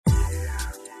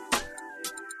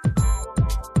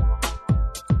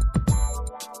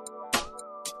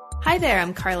Hi there,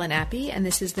 I'm Carla Nappi, and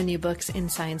this is the New Books in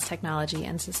Science, Technology,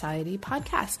 and Society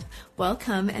podcast.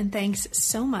 Welcome, and thanks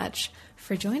so much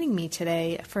for joining me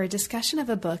today for a discussion of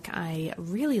a book I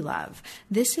really love.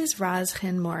 This is Roz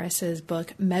Morris's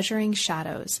book, Measuring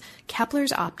Shadows,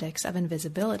 Kepler's Optics of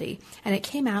Invisibility, and it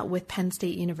came out with Penn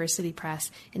State University Press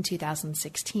in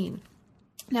 2016.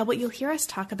 Now, what you'll hear us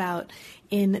talk about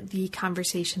in the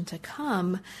conversation to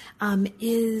come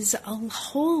is a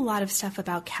whole lot of stuff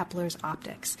about Kepler's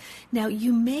optics. Now,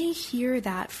 you may hear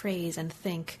that phrase and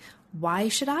think, why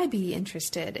should I be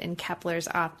interested in Kepler's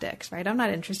optics, right? I'm not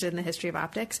interested in the history of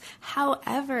optics.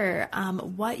 However,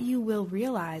 what you will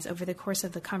realize over the course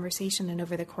of the conversation and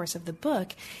over the course of the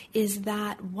book is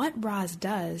that what Roz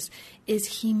does is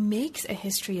he makes a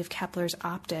history of Kepler's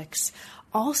optics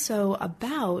also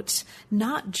about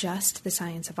not just the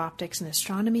science of optics and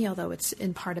astronomy, although it's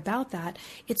in part about that.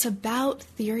 It's about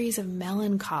theories of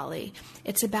melancholy.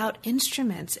 It's about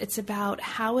instruments. It's about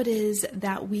how it is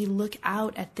that we look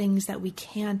out at things that we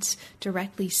can't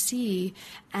directly see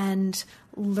and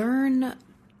learn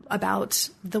about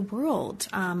the world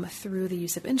through the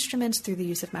use of instruments, through the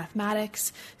use of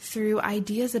mathematics, through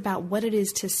ideas about what it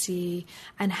is to see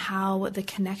and how the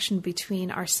connection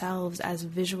between ourselves as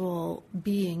visual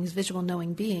beings, visual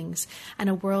knowing beings, and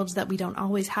a world that we don't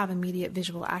always have immediate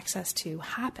visual access to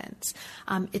happens.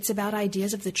 It's about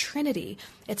ideas of the Trinity.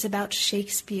 It's about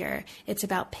Shakespeare. It's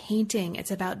about painting.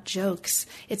 It's about jokes.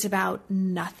 It's about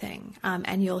nothing.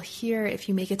 And you'll hear, if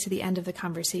you make it to the end of the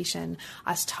conversation,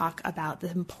 us talk about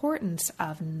the importance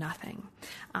of nothing.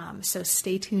 So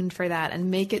stay tuned for that and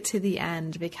make it to the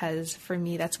end, because for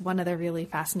me, that's one of the really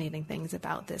fascinating things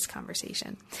about this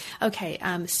conversation. Okay,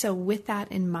 so with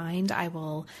that in mind, I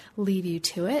will leave you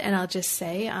to it. And I'll just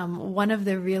say one of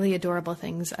the really adorable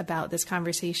things about this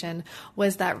conversation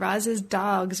was that Roz's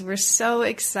dogs were so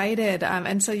excited.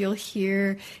 And so you'll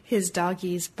hear his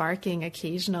doggies barking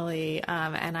occasionally.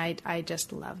 And I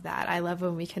just love that. I love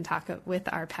when we can talk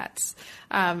with our pets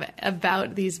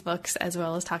about these books as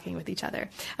well as talking with each other.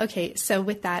 Okay, so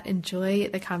with that, enjoy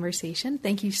the conversation.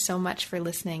 Thank you so much for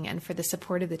listening and for the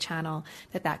support of the channel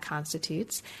that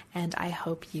constitutes, and I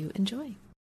hope you enjoy.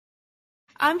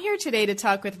 I'm here today to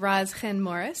talk with Roz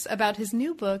Morris about his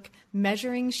new book,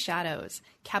 Measuring Shadows,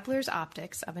 Kepler's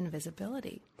Optics of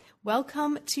Invisibility.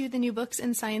 Welcome to the New Books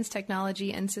in Science,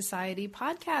 Technology, and Society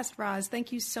podcast, Roz.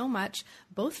 Thank you so much,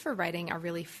 both for writing a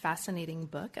really fascinating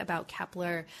book about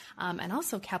Kepler and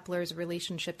also Kepler's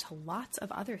relationship to lots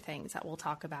of other things that we'll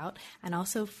talk about, and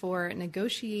also for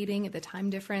negotiating the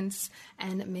time difference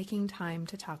and making time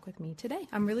to talk with me today.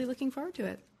 I'm really looking forward to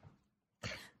it.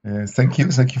 Thank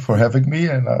you. Thank you for having me.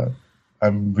 And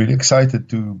I'm really excited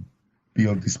to be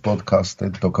on this podcast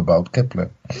and talk about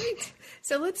Kepler. Great.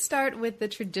 So let's start with the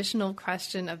traditional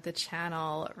question of the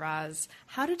channel, Roz.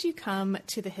 How did you come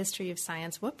to the history of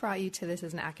science? What brought you to this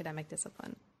as an academic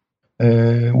discipline?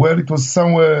 Well, it was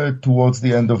somewhere towards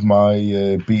the end of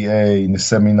my BA in a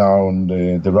seminar on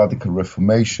the Radical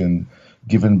Reformation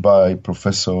given by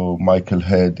Professor Michael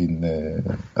Head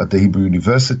at the Hebrew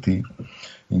University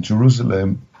in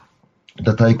Jerusalem,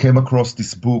 that I came across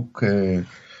this book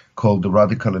called The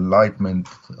Radical Enlightenment.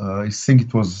 I think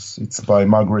it's by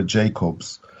Margaret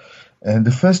Jacobs. And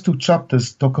the first two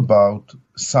chapters talk about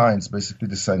science, basically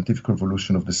the scientific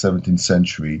revolution of the 17th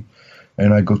century.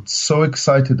 And I got so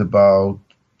excited about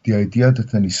the idea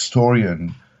that an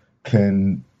historian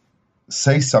can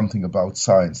say something about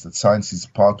science, that science is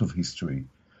part of history,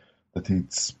 that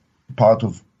it's part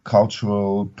of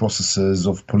cultural processes,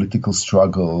 of political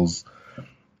struggles,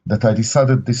 that I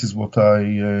decided this is what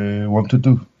I want to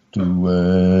do,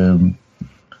 to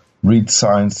read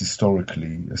science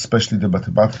historically, especially the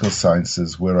mathematical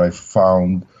sciences, where I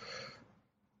found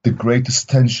the greatest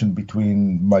tension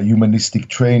between my humanistic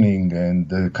training and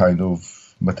the kind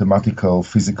of mathematical,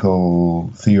 physical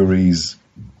theories,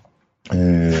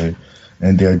 and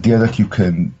the idea that you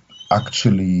can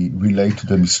actually relate to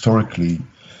them historically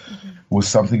was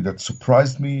something that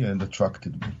surprised me and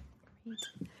attracted me.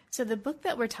 So the book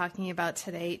that we're talking about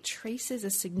today traces a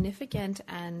significant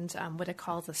and what it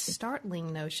calls a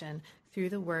startling notion through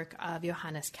the work of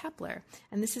Johannes Kepler.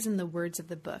 And this is in the words of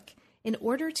the book. In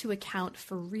order to account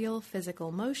for real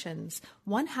physical motions,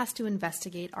 one has to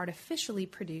investigate artificially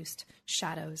produced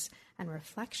shadows and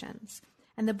reflections.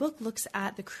 And the book looks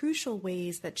at the crucial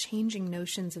ways that changing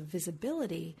notions of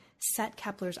visibility set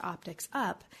Kepler's optics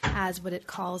up as what it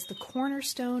calls the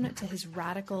cornerstone to his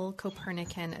radical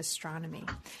Copernican astronomy.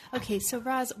 Okay, so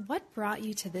Roz, what brought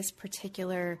you to this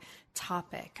particular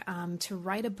topic, to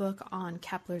write a book on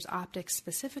Kepler's optics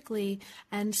specifically,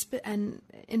 and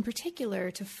in particular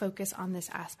to focus on this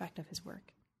aspect of his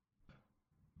work?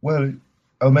 Well,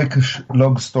 I'll make a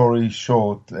long story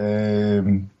short.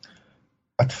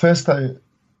 At first, I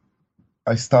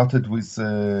started with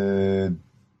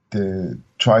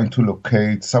trying to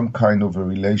locate some kind of a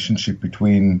relationship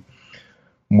between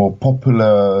more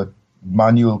popular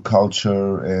manual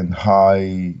culture and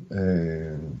high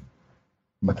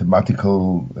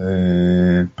mathematical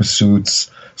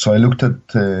pursuits. So I looked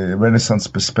at Renaissance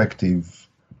perspective,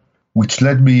 which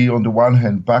led me, on the one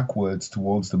hand, backwards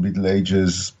towards the Middle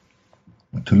Ages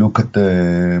to look at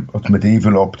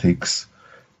medieval optics,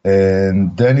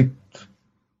 and then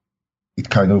it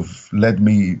kind of led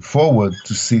me forward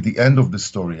to see the end of the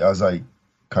story, as I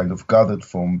kind of gathered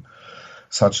from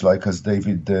such like as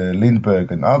David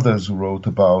Lindbergh and others who wrote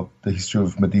about the history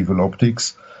of medieval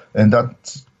optics, and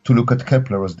that to look at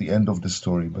Kepler as the end of the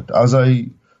story. But as I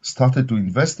started to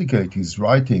investigate his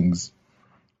writings,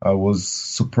 I was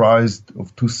surprised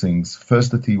of two things.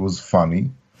 First, that he was funny,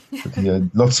 that he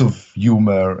had lots of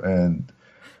humor and,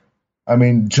 I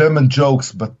mean, German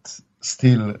jokes, but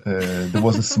still there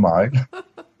was a smile.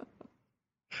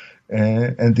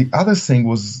 And the other thing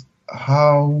was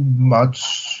how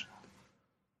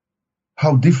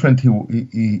different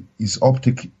his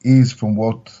optic is from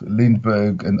what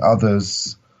Lindbergh and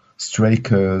others,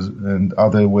 Straker and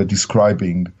others, were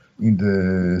describing in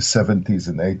the 70s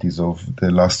and 80s of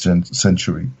the last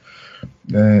century.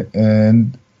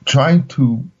 And trying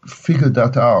to figure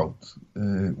that out.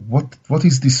 What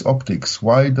is this optics?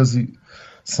 Why does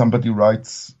somebody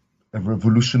writes a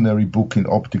revolutionary book in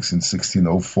optics in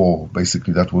 1604?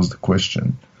 Basically, that was the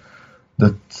question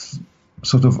that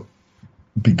sort of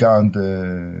began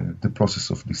the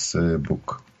process of this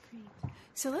book.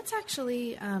 So let's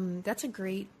actually, that's a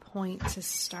great point to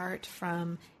start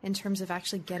from in terms of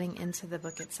actually getting into the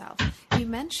book itself. You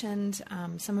mentioned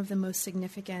some of the most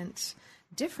significant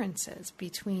differences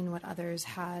between what others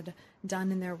had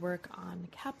done in their work on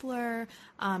Kepler,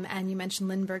 and you mentioned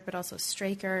Lindbergh, but also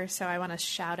Straker. So I want to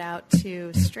shout out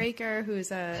to Straker,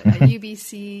 who's a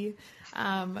UBC,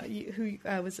 who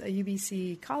was a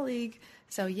UBC colleague.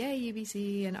 So yay,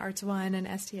 UBC and Arts One and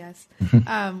STS,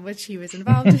 which he was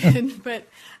involved in. But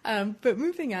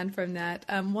moving on from that,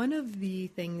 one of the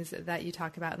things that you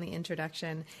talk about in the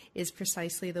introduction is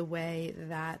precisely the way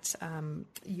that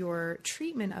your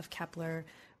treatment of Kepler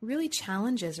really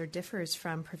challenges or differs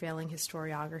from prevailing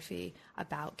historiography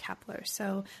about Kepler.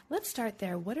 So let's start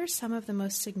there. What are some of the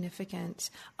most significant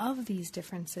of these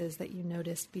differences that you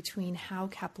noticed between how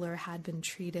Kepler had been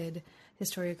treated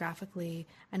historiographically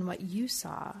and what you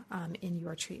saw in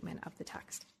your treatment of the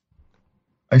text?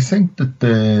 I think that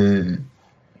the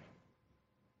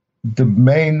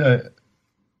main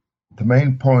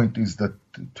point is that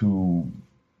to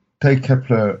take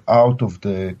Kepler out of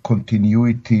the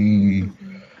continuity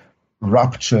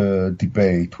rupture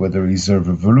debate, whether he's a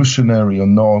revolutionary or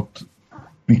not,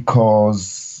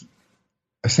 because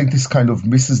I think this kind of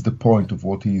misses the point of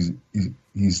what he's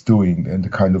doing and the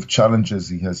kind of challenges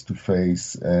he has to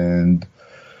face and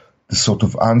the sort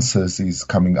of answers he's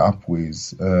coming up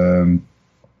with.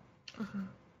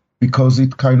 Because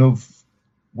it kind of,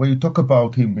 when you talk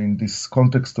about him in this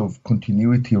context of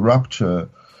continuity rupture,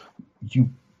 you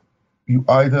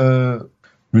either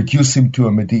reduce him to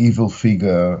a medieval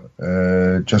figure,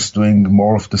 just doing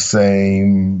more of the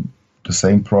same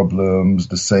problems,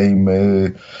 the same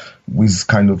with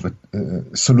kind of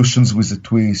solutions with a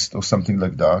twist or something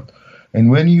like that.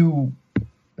 And when you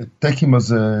take him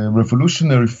as a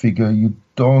revolutionary figure, you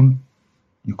kind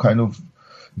of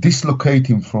dislocate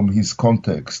him from his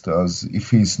context, as if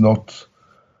he's not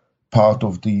part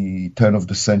of the turn of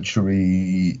the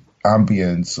century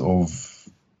ambience of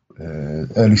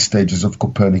early stages of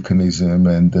Copernicanism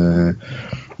and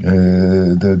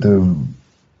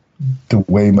the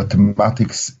way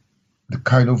mathematics, the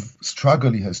kind of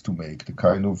struggle he has to make, the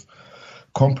kind of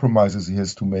compromises he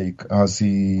has to make as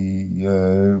he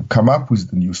come up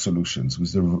with the new solutions.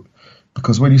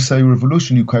 Because when you say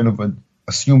revolution, you kind of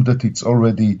assume that it's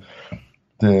already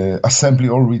the assembly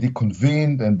already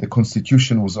convened and the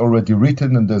constitution was already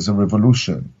written and there's a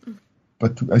revolution.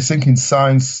 But I think in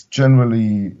science,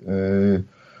 generally,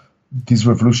 these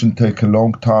revolutions take a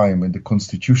long time, and the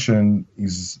constitution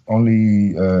is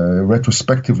only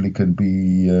retrospectively can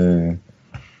be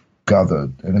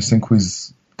gathered. And I think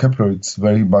with Kepler, it's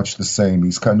very much the same.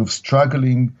 He's kind of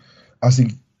struggling as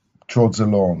he trots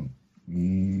along.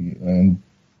 And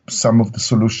some of the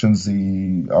solutions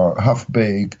are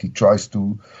half-baked. He tries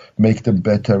to make them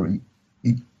better.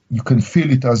 You can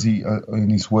feel it as in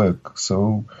his work.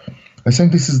 So I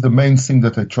think this is the main thing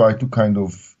that I try to kind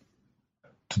of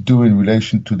to do in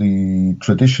relation to the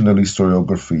traditional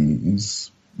historiography, is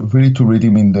really to read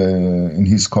him in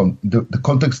the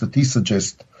context that he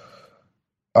suggests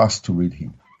us to read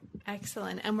him.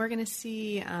 Excellent. And we're going to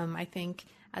see, I think,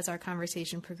 as our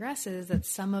conversation progresses, that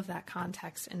some of that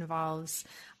context involves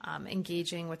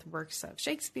engaging with works of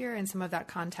Shakespeare, and some of that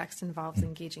context involves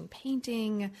engaging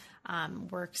painting,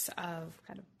 works of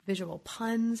kind of visual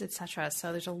puns, etc.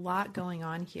 So there's a lot going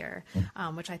on here,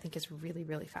 which I think is really,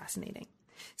 really fascinating.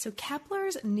 So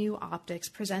Kepler's new optics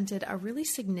presented a really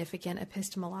significant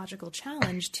epistemological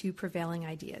challenge to prevailing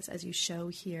ideas, as you show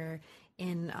here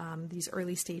in these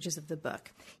early stages of the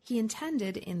book. He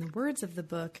intended, in the words of the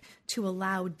book, to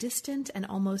allow distant and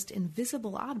almost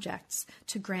invisible objects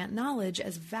to grant knowledge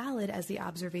as valid as the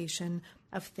observation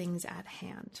of things at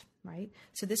hand. Right?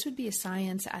 So this would be a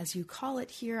science, as you call it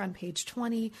here on page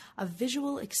 20, a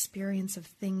visual experience of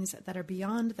things that are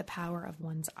beyond the power of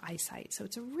one's eyesight. So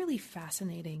it's a really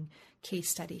fascinating case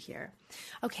study here.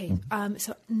 Okay,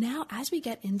 so now as we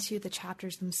get into the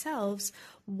chapters themselves,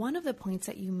 one of the points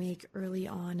that you make early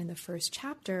on in the first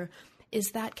chapter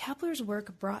is that Kepler's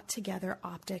work brought together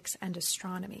optics and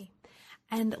astronomy.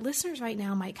 And listeners right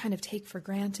now might kind of take for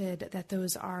granted that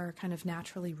those are kind of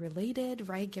naturally related,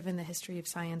 right, given the history of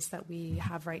science that we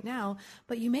have right now.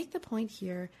 But you make the point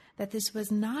here that this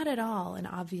was not at all an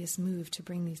obvious move to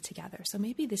bring these together. So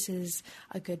maybe this is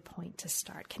a good point to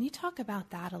start. Can you talk about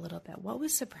that a little bit? What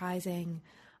was surprising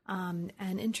and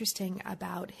interesting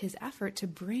about his effort to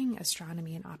bring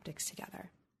astronomy and optics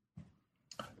together?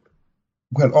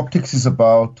 Well, optics is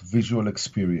about visual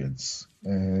experience.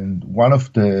 And one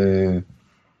of the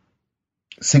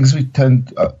things we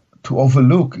tend to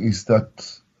overlook is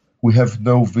that we have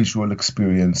no visual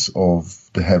experience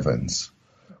of the heavens.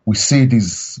 We see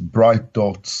these bright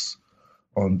dots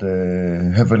on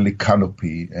the heavenly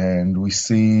canopy, and we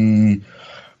see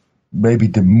maybe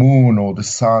the moon or the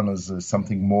sun as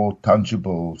something more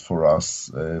tangible for us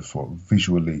for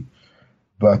visually.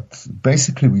 But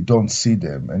basically, we don't see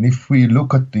them. And if we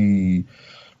look at the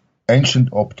ancient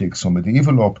optics or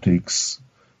medieval optics,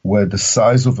 where the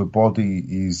size of a body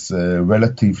is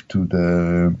relative to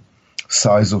the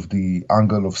size of the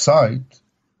angle of sight,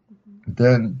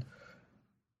 then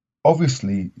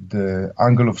obviously the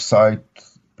angle of sight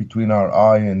between our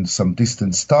eye and some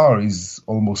distant star is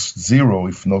almost zero,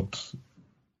 if not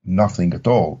nothing at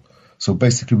all. So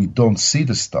basically we don't see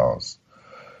the stars.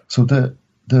 So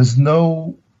there's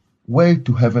no way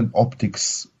to have an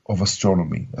optics of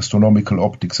astronomy, astronomical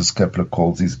optics, as Kepler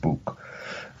calls his book.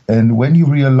 And when you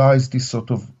realize this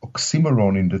sort of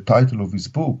oxymoron in the title of his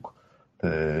book,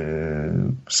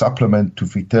 the supplement to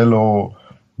Vitello,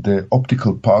 the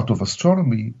optical part of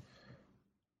astronomy,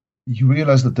 you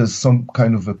realize that there's some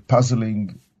kind of a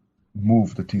puzzling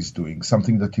move that he's doing,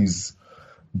 something that is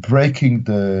breaking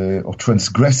or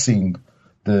transgressing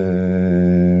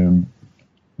the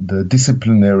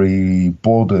disciplinary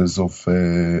borders of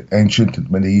ancient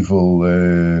and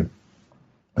medieval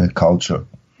culture.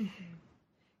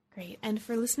 And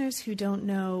for listeners who don't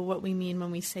know what we mean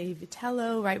when we say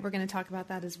Vitello, right, we're going to talk about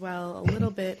that as well a little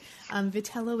bit.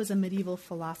 Vitello was a medieval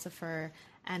philosopher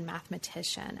and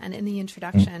mathematician. And in the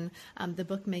introduction, the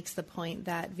book makes the point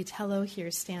that Vitello here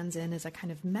stands in as a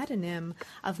kind of metonym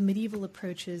of medieval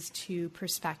approaches to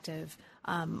perspective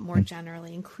more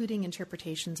generally, including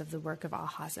interpretations of the work of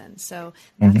Alhazen. So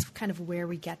that's kind of where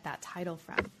we get that title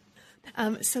from.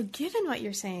 So given what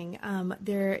you're saying,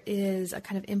 there is a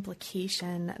kind of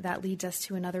implication that leads us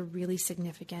to another really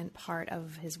significant part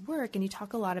of his work, and you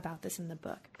talk a lot about this in the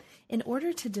book. In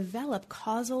order to develop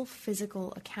causal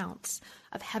physical accounts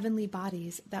of heavenly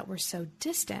bodies that were so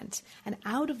distant and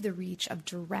out of the reach of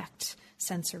direct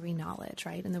sensory knowledge,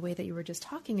 right, in the way that you were just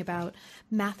talking about,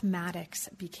 mathematics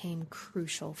became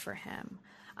crucial for him.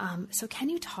 So can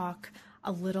you talk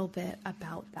a little bit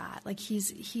about that? Like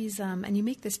he's and you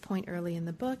make this point early in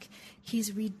the book,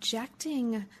 he's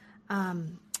rejecting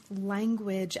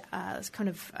language as kind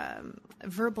of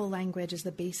verbal language as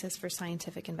the basis for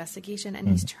scientific investigation, and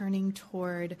he's turning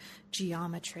toward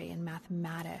geometry and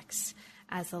mathematics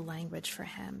as the language for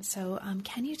him. So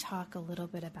can you talk a little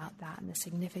bit about that and the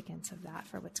significance of that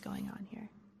for what's going on here?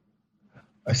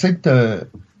 I think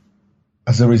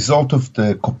as a result of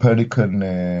the Copernican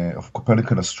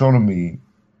astronomy,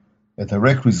 a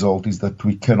direct result is that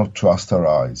we cannot trust our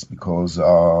eyes because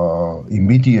our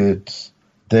immediate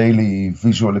daily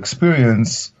visual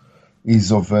experience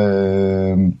is of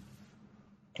a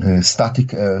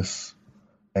static Earth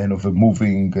and of a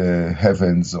moving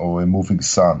heavens or a moving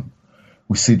sun.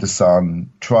 We see the sun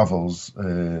travels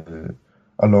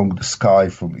along the sky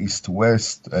from east to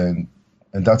west, and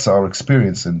that's our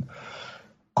experience. And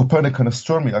Copernican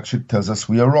astronomy actually tells us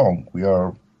we are wrong.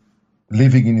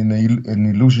 living in an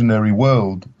illusionary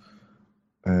world,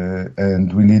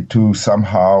 and we need to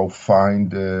somehow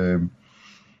find a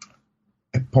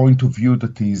point of view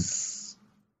that is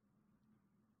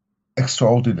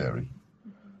extraordinary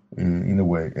in a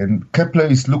way. And Kepler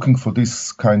is looking for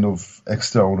this kind of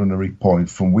extraordinary point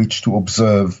from which to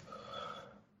observe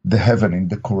the heaven in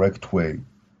the correct way.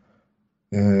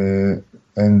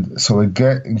 And so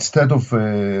again, instead of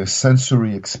a sense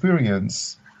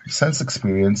experience, he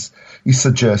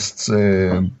suggests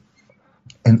an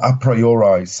a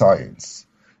priori science.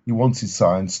 He wants his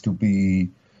science to be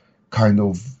kind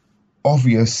of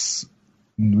obvious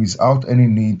without any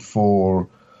need for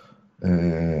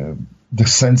the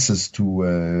senses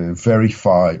to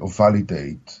verify or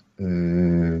validate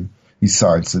his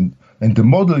science. And the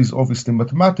model is obviously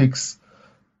mathematics,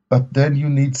 but then you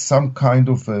need some kind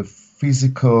of a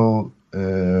physical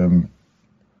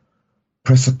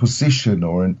presupposition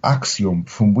or an axiom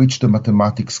from which the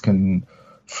mathematics can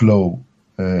flow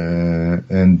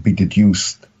and be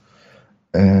deduced.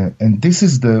 And this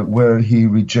is where he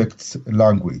rejects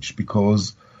language,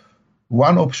 because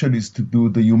one option is to do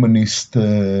the humanist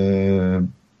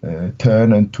turn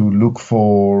and to look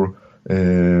for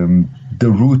the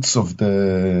roots of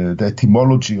the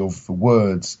etymology of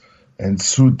words, and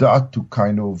through that to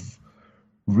kind of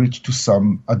reach to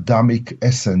some Adamic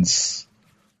essence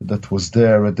that was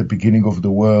there at the beginning of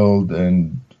the world,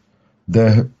 and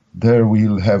there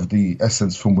we'll have the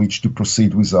essence from which to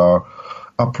proceed with our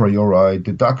a priori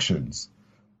deductions.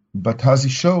 But as he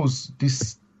shows,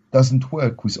 this doesn't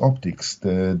work with optics.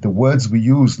 The words we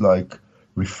use, like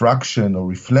refraction or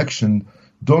reflection,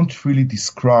 don't really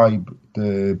describe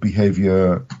the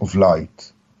behavior of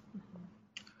light.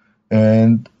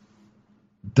 And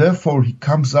therefore, he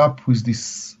comes up with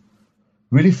this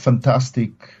really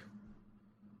fantastic,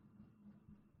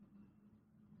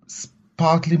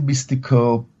 partly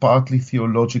mystical, partly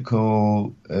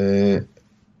theological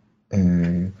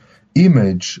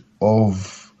image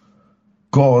of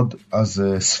God as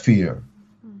a sphere.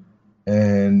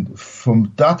 And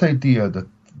from that idea that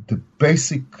the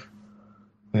basic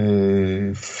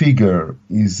figure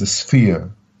is a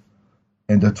sphere,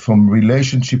 and that from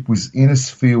relationship within a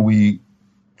sphere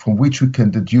from which we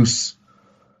can deduce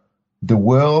the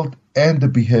world and the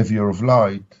behavior of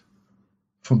light,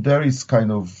 from there is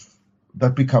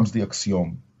that becomes the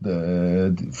axiom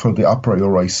for the a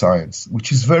priori science,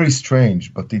 which is very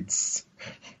strange, but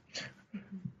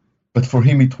for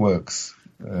him it works.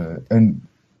 And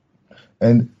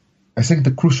I think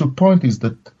the crucial point is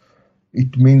that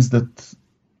it means that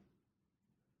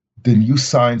the new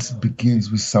science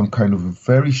begins with some kind of a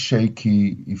very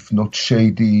shaky, if not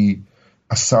shady,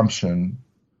 assumption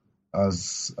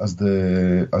as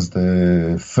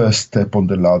the first step on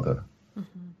the ladder.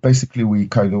 Mm-hmm. Basically, we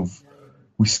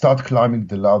start climbing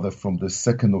the ladder from the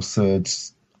second or third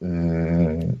stage.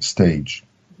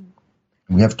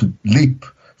 Mm-hmm. We have to leap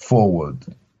forward.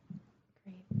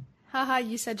 Haha,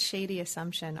 you said shady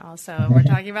assumption also. We're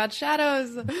talking about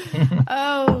shadows.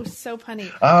 Oh, so punny.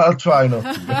 I'll try not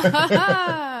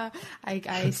to.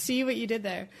 I see what you did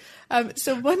there.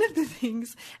 So one of the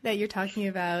things that you're talking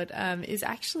about is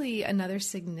actually another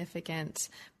significant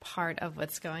part of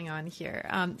what's going on here.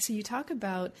 So you talk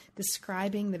about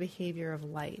describing the behavior of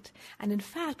light. And in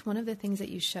fact, one of the things that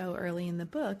you show early in the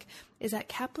book is that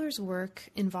Kepler's work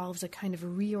involves a kind of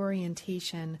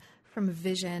reorientation from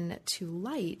vision to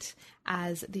light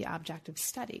as the object of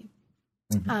study.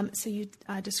 Mm-hmm. So you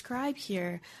describe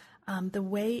here the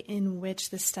way in which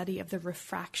the study of the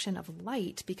refraction of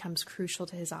light becomes crucial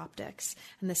to his optics,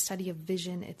 and the study of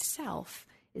vision itself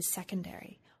is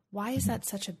secondary. Why is that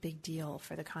such a big deal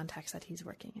for the context that he's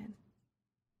working in?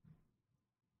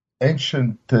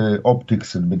 Ancient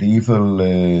optics and medieval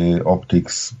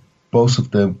optics, both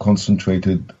of them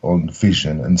concentrated on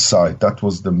vision and sight. That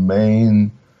was the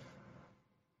main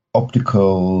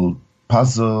optical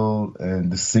puzzle and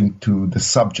the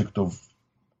subject of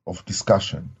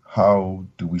discussion. How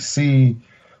do we see,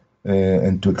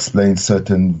 and to explain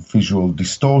certain visual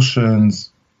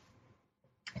distortions,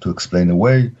 to explain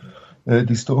away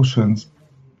distortions,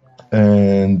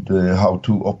 and how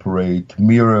to operate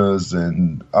mirrors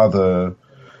and other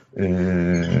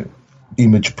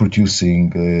image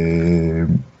producing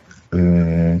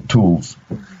tools.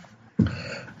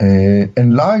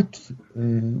 And light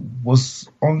was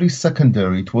only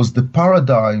secondary. It was the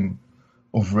paradigm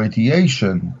of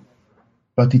radiation,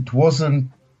 but it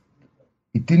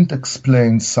didn't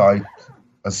explain sight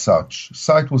as such.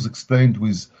 Sight was explained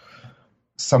with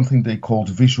something they called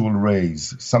visual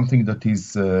rays, something that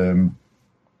is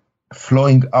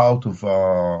flowing out of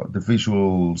the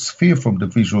visual sphere from the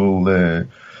visual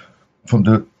from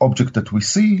the object that we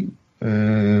see,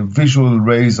 visual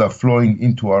rays are flowing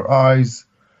into our eyes,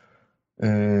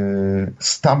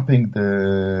 stamping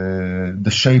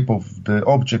the shape of the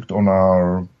object on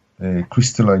our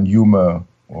crystalline humor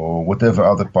or whatever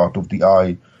other part of the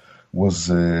eye was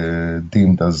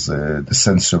deemed as the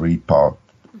sensory part.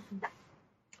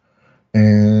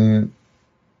 And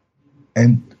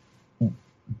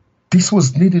this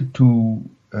was needed to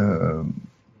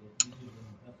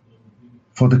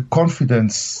for the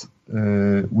confidence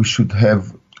we should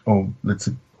have, or let's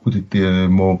put it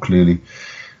more clearly,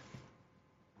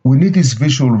 we need these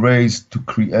visual rays to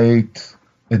create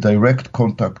a direct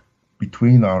contact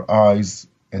between our eyes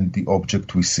and the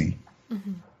object we see.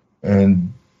 Mm-hmm.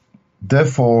 And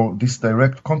therefore, this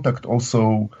direct contact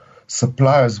also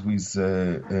supplies with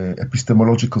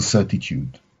epistemological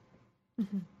certitude.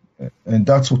 Mm-hmm. And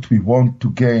that's what we want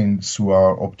to gain through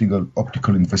our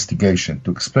optical investigation, to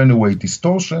explain away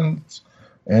distortions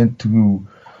and to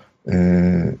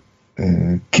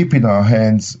keep in our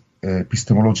hands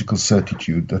epistemological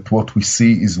certitude that what we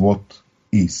see is what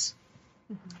is,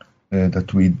 mm-hmm.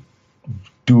 That we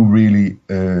do really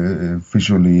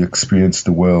visually experience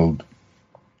the world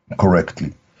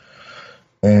correctly.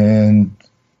 And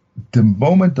the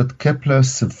moment that Kepler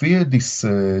severed this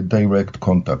direct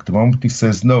contact, the moment he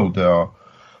says, no,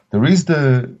 there is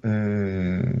the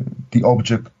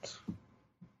object,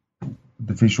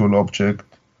 the visual object,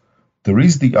 there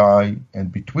is the eye,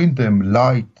 and between them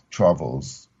light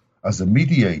travels. As a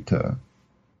mediator,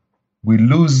 we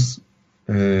lose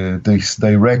this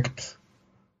direct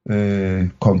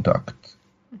contact.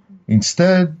 Mm-hmm.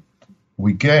 Instead,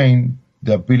 we gain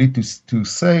the ability to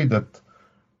say that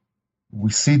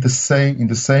we see in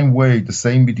the same way, the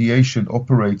same mediation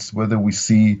operates whether we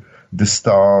see the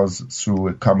stars through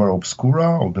a camera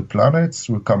obscura or the planets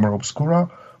through a camera obscura,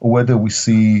 or whether we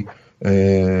see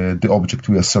the object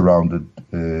we are surrounded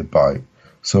by.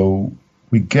 So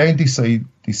we gain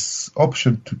this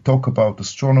option to talk about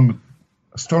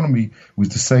astronomy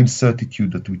with the same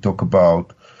certitude that we talk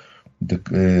about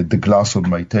the glass on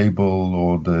my table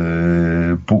or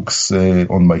the books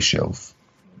on my shelf.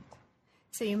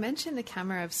 So you mentioned the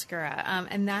camera obscura,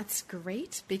 and that's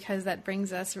great because that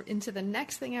brings us into the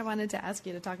next thing I wanted to ask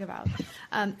you to talk about.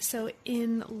 So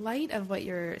in light of what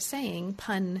you're saying,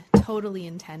 pun totally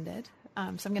intended, so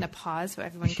I'm going to pause so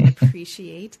everyone can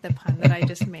appreciate the pun that I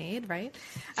just made, right?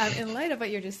 In light of what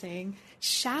you're just saying,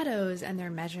 shadows and their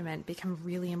measurement become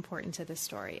really important to this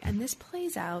story. And this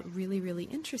plays out really, really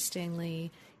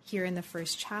interestingly here in the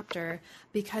first chapter,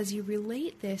 because you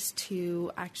relate this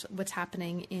to actually what's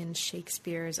happening in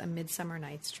Shakespeare's A Midsummer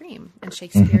Night's Dream and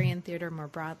Shakespearean theater more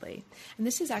broadly. And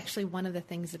this is actually one of the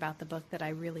things about the book that I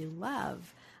really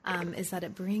love, is that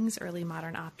it brings early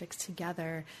modern optics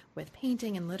together with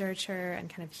painting and literature and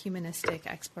kind of humanistic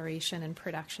exploration and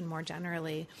production more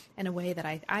generally in a way that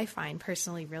I find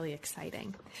personally really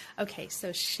exciting. Okay,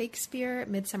 so Shakespeare,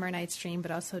 Midsummer Night's Dream, but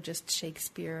also just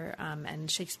Shakespeare and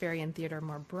Shakespearean theater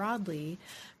more broadly.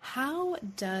 How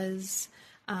does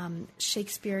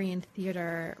Shakespearean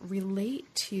theater relate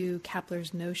to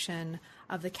Kepler's notion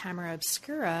of the camera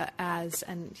obscura as,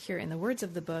 and here in the words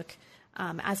of the book,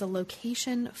 as a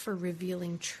location for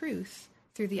revealing truth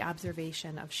through the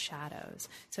observation of shadows?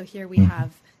 So here we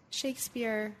have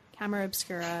Shakespeare, camera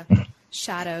obscura,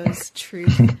 shadows,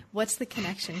 truth. What's the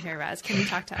connection here, Raz? Can you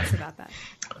talk to us about that?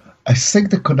 I think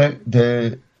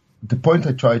the point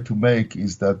I try to make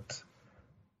is that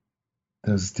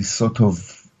there's this sort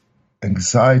of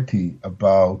anxiety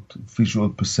about visual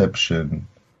perception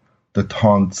that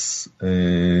haunts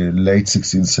late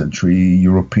 16th century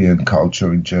European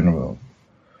culture in general.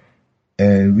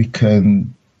 And we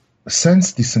can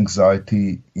sense this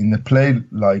anxiety in a play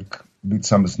like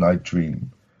Midsummer's Night's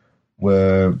Dream,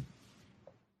 where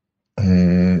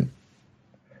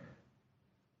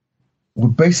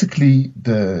basically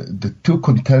the two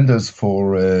contenders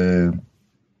for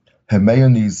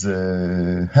Hermione's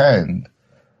hand,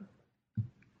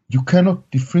 you cannot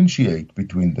differentiate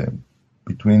between them,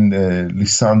 between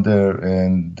Lysander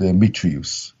and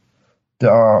Demetrius.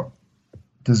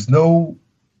 There's no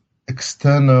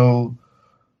external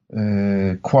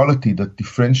quality that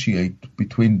differentiate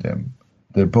between them.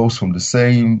 They're both they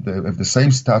have the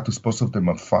same status, both of them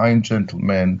are fine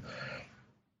gentlemen.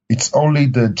 It's only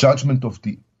the judgment of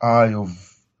the eye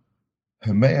of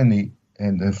Hermione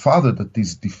and her father that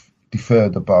is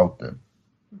deferred about them.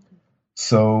 Mm-hmm.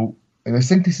 So, and I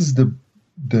think this is the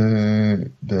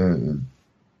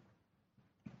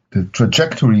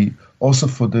trajectory also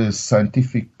for the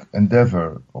scientific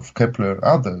endeavor of Kepler and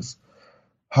others.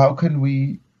 How can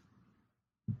we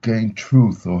gain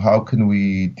truth, or how can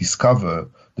we discover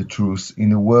the truth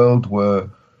in a world where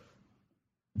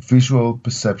visual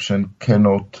perception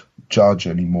cannot judge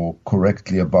anymore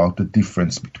correctly about the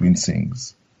difference between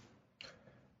things?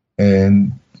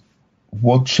 And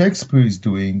what Shakespeare is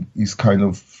doing is kind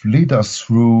of lead us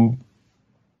through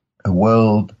a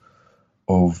world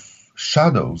of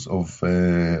shadows,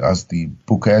 as the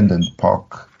book ends and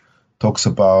Puck talks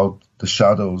about the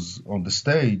shadows on the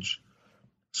stage,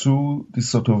 through this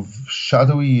sort of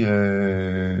shadowy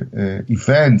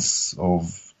events,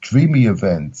 of dreamy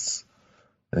events,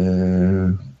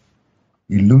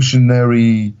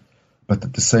 illusionary, but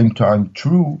at the same time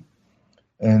true.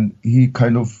 And he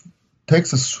kind of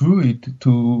takes us through it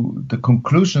to the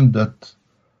conclusion that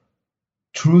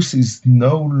truth is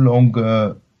no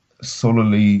longer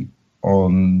solely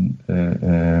on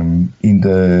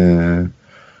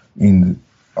in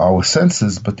our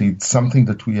senses, but it's something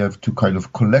that we have to kind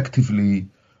of collectively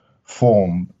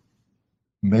form,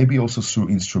 maybe also through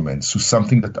instruments, through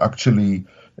something that actually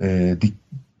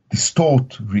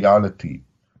distort reality,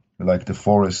 like the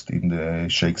forest in the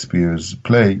Shakespeare's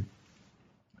play,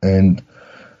 and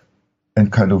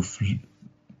kind of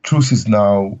truth is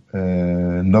now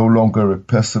no longer a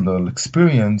personal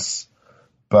experience,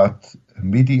 but a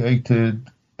mediated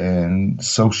and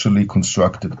socially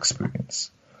constructed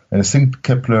experience. And I think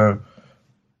Kepler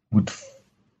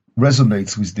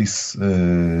resonates with this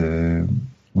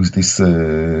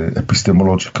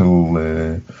epistemological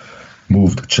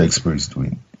move that Shakespeare is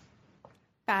doing.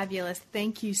 Fabulous.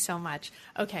 Thank you so much.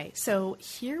 Okay, so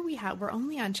here we're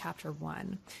only on chapter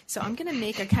 1. So I'm going to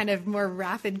make a kind of more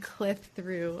rapid clip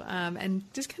through and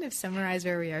just kind of summarize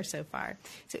where we are so far.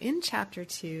 So in chapter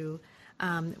 2,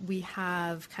 we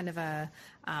have kind of a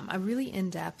really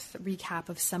in-depth recap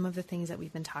of some of the things that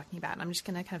we've been talking about. And I'm just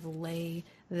going to kind of lay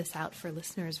this out for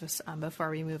listeners before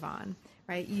we move on.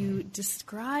 Right? You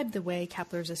describe the way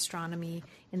Kepler's astronomy,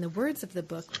 in the words of the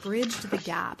book, bridged the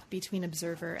gap between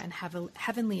observer and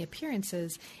heavenly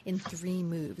appearances in 3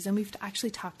 moves. And we've actually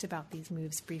talked about these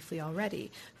moves briefly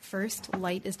already. First,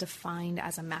 light is defined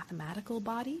as a mathematical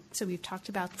body. So we've talked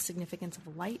about the significance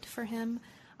of light for him.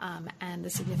 And the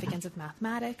significance of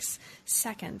mathematics.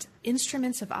 Second,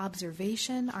 instruments of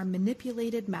observation are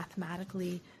manipulated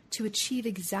mathematically to achieve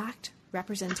exact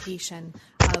representation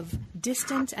of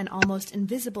distant and almost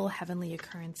invisible heavenly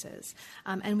occurrences.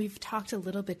 And we've talked a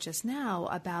little bit just now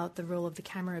about the role of the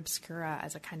camera obscura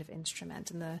as a kind of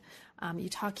instrument. And you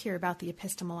talk here about the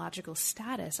epistemological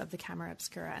status of the camera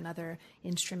obscura and other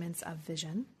instruments of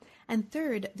vision. And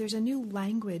third, there's a new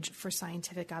language for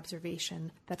scientific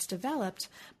observation that's developed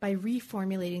by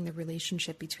reformulating the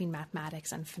relationship between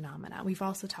mathematics and phenomena. We've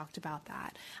also talked about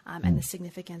that and the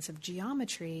significance of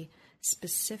geometry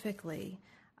specifically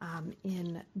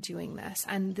in doing this.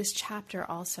 And this chapter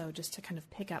also, just to kind of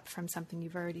pick up from something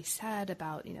you've already said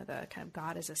about, the kind of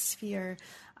God as a sphere,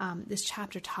 this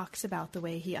chapter talks about the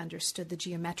way he understood the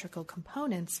geometrical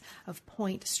components of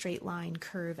point, straight line,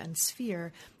 curve, and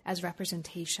sphere as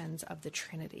representations of the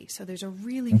Trinity. So there's a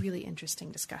really, really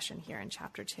interesting discussion here in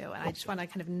chapter 2. And I just want to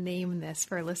kind of name this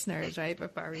for listeners, right,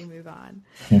 before we move on.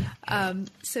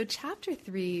 So chapter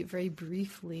 3, very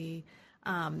briefly,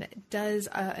 does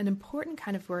an important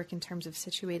kind of work in terms of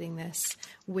situating this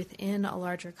within a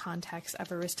larger context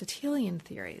of Aristotelian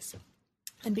theories.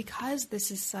 And because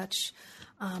this is such,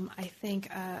 I think,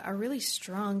 a really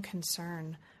strong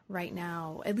concern right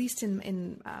now, at least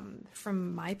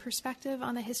from my perspective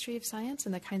on the history of science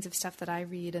and the kinds of stuff that I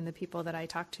read and the people that I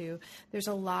talk to, there's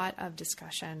a lot of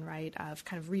discussion, right, of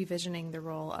kind of revisioning the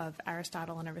role of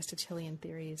Aristotle and Aristotelian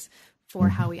theories for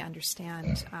how we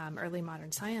understand early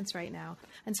modern science right now.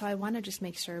 And so I want to just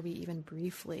make sure we even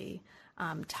briefly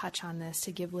touch on this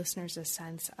to give listeners a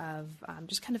sense of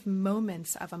just kind of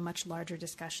moments of a much larger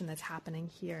discussion that's happening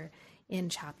here in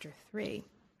chapter 3.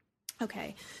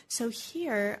 Okay, so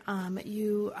here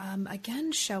you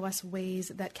again show us ways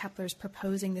that Kepler's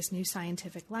proposing this new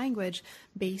scientific language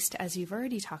based, as you've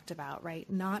already talked about, right,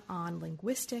 not on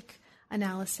linguistic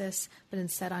analysis, but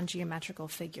instead on geometrical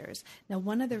figures. Now,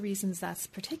 one of the reasons that's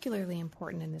particularly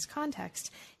important in this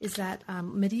context is that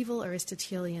medieval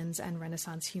Aristotelians and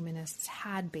Renaissance humanists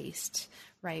had based,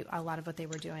 right, a lot of what they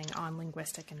were doing on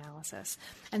linguistic analysis.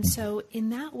 And so in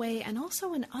that way, and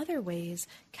also in other ways,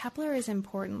 Kepler is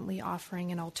importantly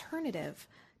offering an alternative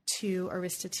to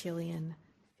Aristotelian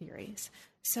theories.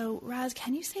 So, Raz,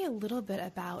 can you say a little bit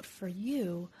about, for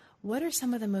you, what are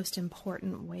some of the most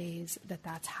important ways that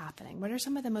that's happening? What are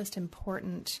some of the most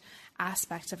important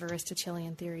aspects of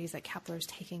Aristotelian theories that Kepler is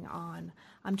taking on,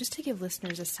 just to give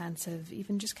listeners a sense of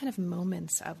even just kind of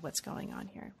moments of what's going on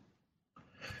here?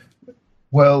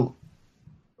 Well,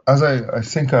 as I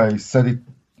think I said it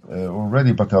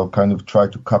already, but I'll kind of try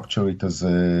to capture it as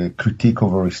a critique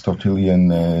of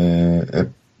Aristotelian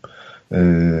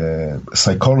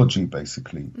psychology,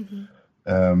 basically.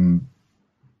 I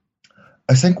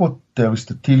think what the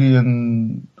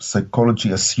Aristotelian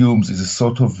psychology assumes is a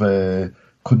sort of a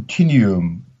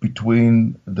continuum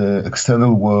between the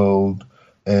external world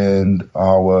and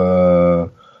our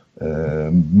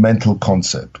mental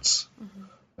concepts.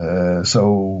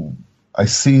 So I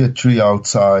see a tree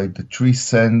outside, the tree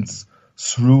sends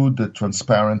through the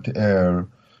transparent air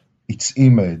its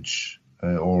image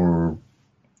or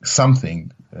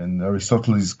something, and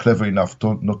Aristotle is clever enough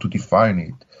not to define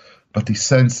it, but he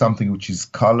sends something which is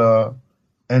color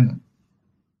and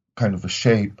kind of a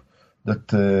shape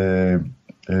that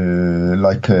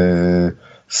like a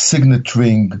signet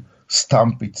ring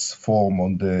stamp its form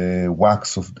on the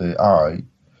wax of the eye.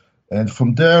 And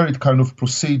from there, it kind of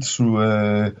proceeds through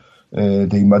the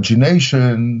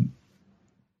imagination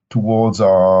towards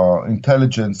our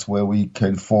intelligence, where we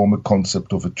can form a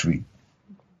concept of a tree.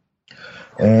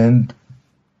 And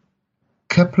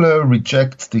Kepler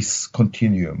rejects this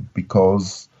continuum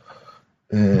because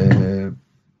and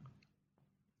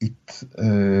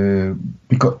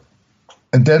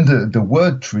then the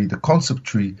word tree, the concept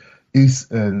tree,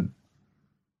 is an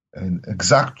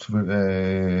exact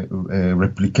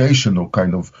replication, or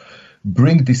kind of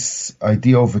bring this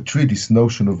idea of a tree, this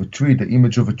notion of a tree, the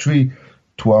image of a tree,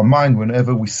 to our mind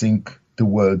whenever we think the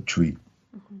word tree.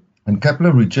 And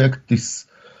Kepler rejects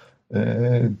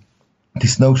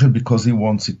this notion because he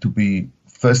wants it to be,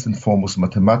 first and foremost,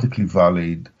 mathematically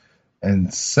valid,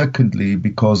 and secondly,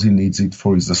 because he needs it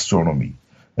for his astronomy.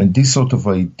 And this sort of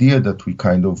idea that we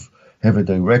kind of have a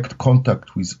direct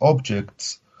contact with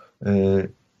objects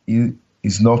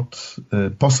is not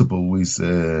possible with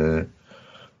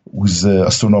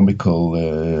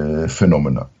astronomical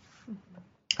phenomena.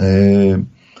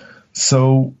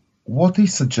 So what he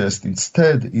suggests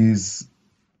instead is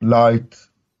light.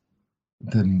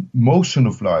 The motion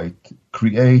of light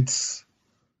creates,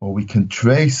 or we can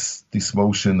trace this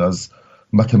motion as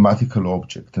mathematical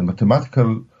object. And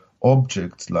mathematical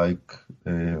objects like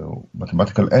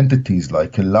mathematical entities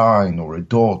like a line or a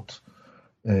dot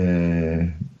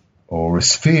or a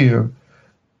sphere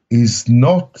is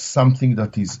not something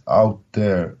that is out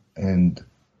there and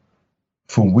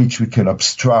from which we can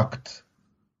abstract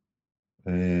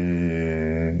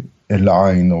a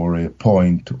line or a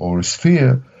point or a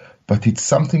sphere, but it's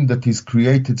something that is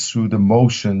created through the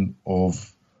motion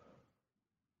of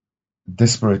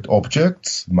disparate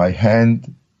objects. My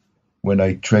hand, when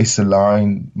I trace a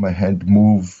line, my hand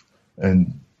moves,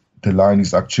 and the line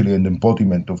is actually an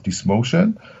embodiment of this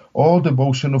motion, or the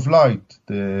motion of light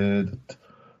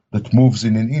that moves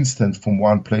in an instant from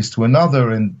one place to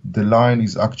another, and the line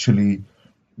is actually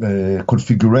a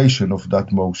configuration of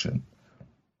that motion.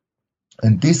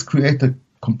 And this creates a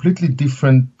completely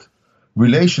different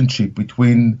relationship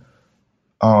between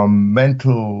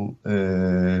mental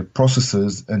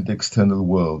processes and the external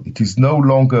world. It is no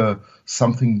longer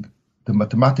something, the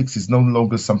mathematics is no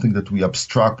longer something that we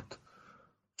abstract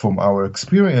from our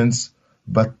experience,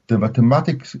 but the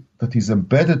mathematics that is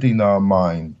embedded in our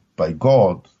mind by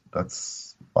God,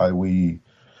 that's why we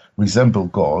resemble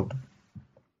God,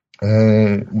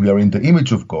 we are in the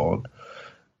image of God.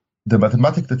 The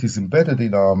mathematics that is embedded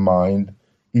in our mind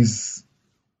is,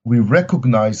 we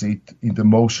recognize it in the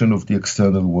motion of the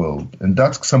external world. And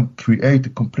that's create a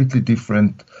completely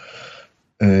different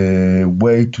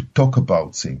way to talk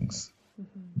about things.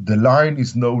 Mm-hmm. The line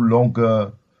is no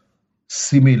longer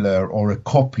similar or a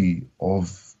copy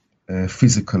of a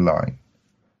physical line.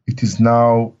 It is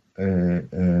now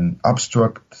an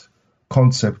abstract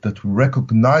concept that we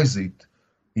recognize it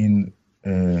in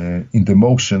the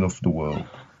motion of the world.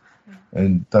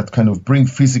 And that kind of bring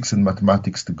physics and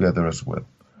mathematics together as well.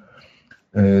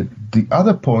 The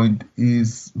other point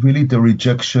is really the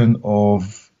rejection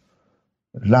of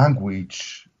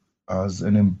language as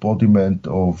an embodiment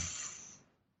of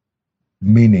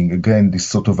meaning. Again, this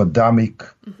sort of Adamic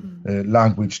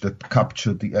language that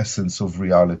captured the essence of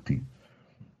reality.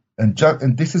 And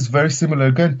this is very similar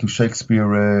again to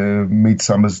Shakespeare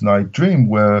Midsummer's Night Dream,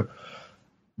 where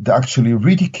they actually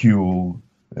ridicule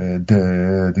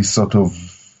this sort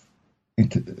of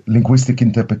linguistic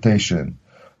interpretation.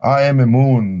 I am a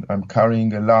moon, I'm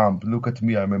carrying a lamp, look at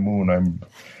me, I'm a moon, I'm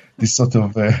this sort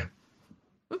of...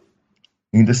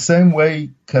 in the same way,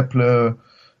 Kepler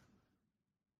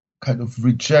kind of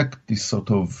reject this sort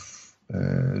of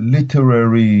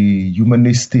literary,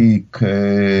 humanistic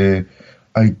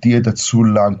idea that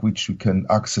through language we can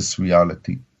access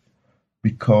reality.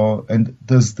 and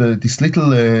there's this little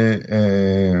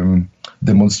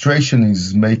demonstration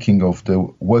he's making of the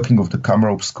working of the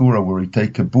camera obscura, where he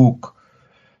takes a book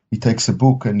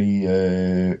and he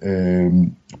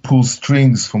pulls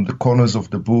strings from the corners of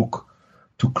the book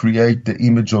to create the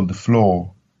image on the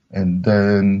floor, and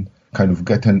then kind of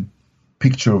get a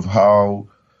picture of how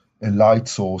a light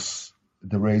source,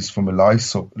 the rays from a light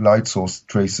source,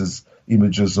 traces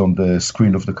images on the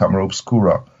screen of the camera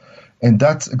obscura. And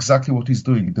that's exactly what he's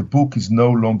doing. The book is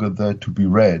no longer there to be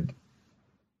read.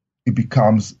 It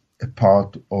becomes a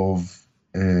part of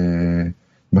a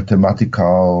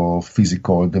mathematical,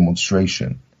 physical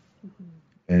demonstration.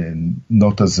 And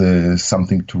not as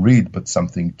something to read, but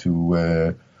something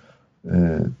to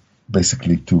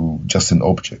basically to just an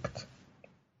object.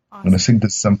 Awesome. And I think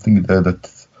there's something there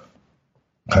that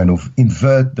kind of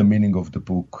invert the meaning of the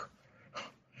book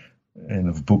and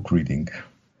of book reading.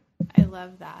 I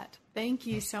love that. Thank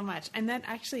you so much. And that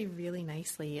actually really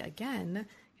nicely, again,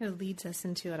 kind of leads us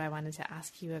into what I wanted to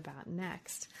ask you about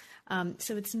next.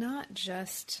 So it's not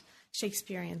just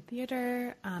Shakespearean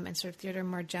theater and sort of theater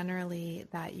more generally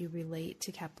that you relate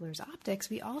to Kepler's optics.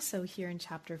 We also here in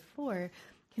Chapter 4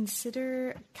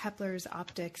 consider Kepler's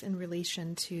optics in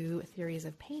relation to theories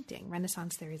of painting,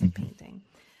 Renaissance theories of painting.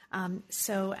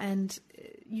 And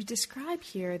you describe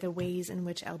here the ways in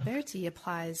which Alberti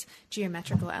applies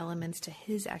geometrical elements to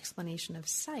his explanation of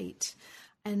sight,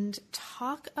 and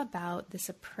talk about this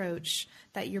approach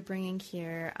that you're bringing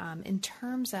here in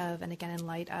terms of, and again in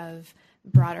light of,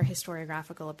 broader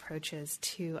historiographical approaches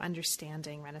to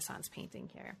understanding Renaissance painting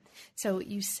here. So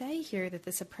you say here that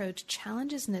this approach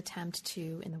challenges an attempt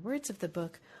to, in the words of the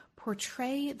book,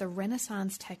 portray the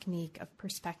Renaissance technique of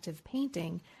perspective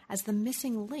painting as the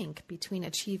missing link between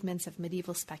achievements of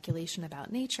medieval speculation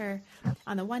about nature,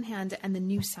 on the one hand, and the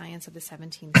new science of the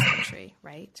 17th century,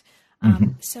 right?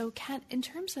 So in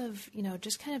terms of,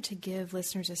 just kind of to give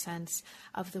listeners a sense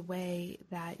of the way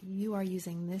that you are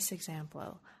using this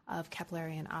example of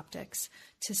Keplerian optics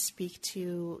to speak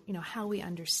to, how we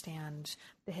understand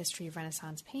the history of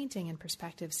Renaissance painting and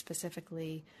perspective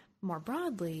specifically more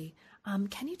broadly,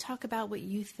 can you talk about what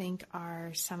you think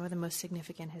are some of the most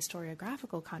significant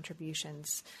historiographical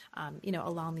contributions,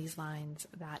 along these lines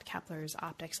that Kepler's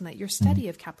optics and that your study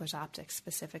of Kepler's optics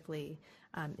specifically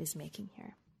is making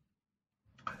here?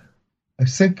 I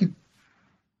think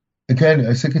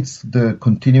it's the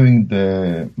continuing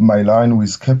my line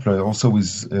with Kepler, also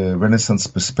with Renaissance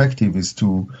perspective, is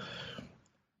to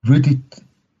read it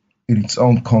in its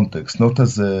own context, not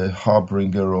as a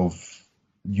harbinger of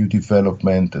new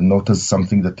development and not as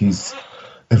something that is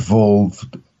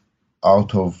evolved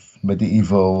out of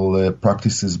medieval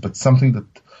practices, but something that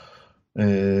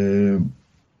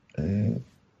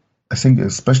I think,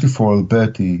 especially for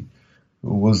Alberti,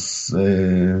 was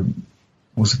a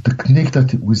technique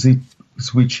that with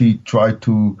which he tried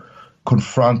to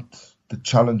confront the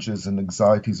challenges and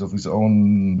anxieties of his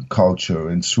own culture,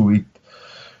 and through it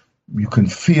you can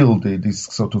feel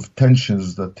these sort of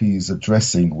tensions that he is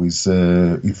addressing with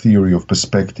a theory of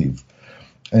perspective.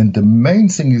 And the main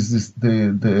thing is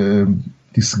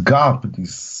this gap,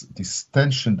 this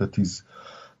tension that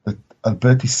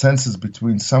Alberti senses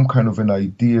between some kind of an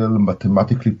ideal,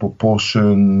 mathematically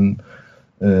proportioned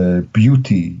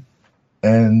beauty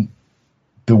and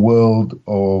the world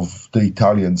of the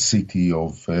Italian city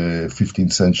of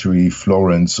 15th century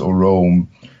Florence or Rome,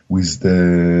 with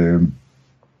the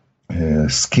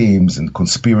schemes and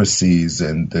conspiracies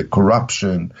and the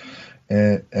corruption,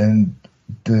 and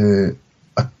the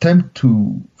attempt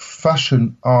to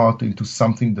fashion art into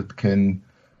something that can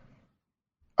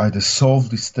either solve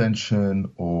this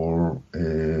tension or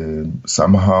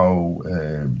somehow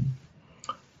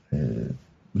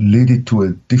lead it to a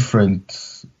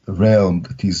different realm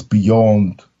that is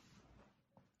beyond,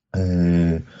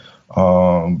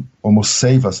 almost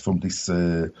save us from this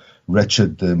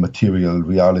wretched material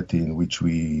reality in which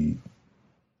we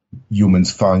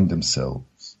humans find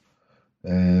themselves.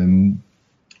 And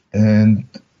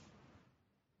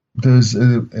there's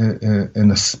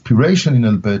an aspiration in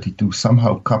Alberti to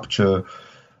somehow capture,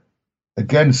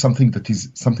 again, something that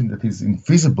is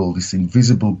invisible, this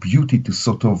invisible beauty, to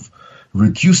sort of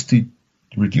reduce it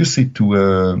to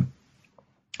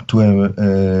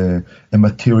a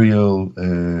material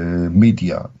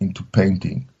media, into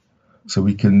painting. So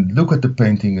we can look at the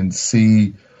painting and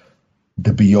see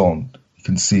the beyond. You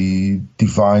can see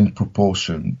divine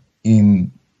proportion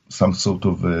in some sort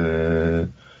of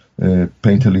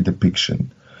painterly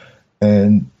depiction.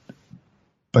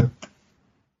 But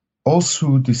all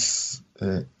through this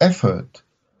effort,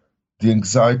 the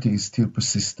anxiety is still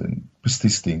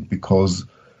persisting, because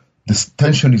this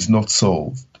tension is not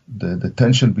solved. The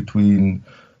tension between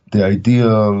the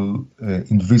ideal,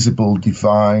 invisible,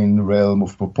 divine realm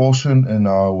of proportion and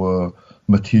our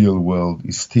material world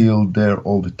is still there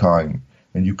all the time.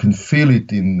 And you can feel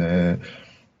it in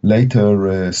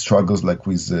later struggles like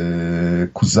with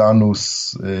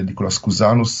Cusanus, Nicolas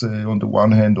Cusanus on the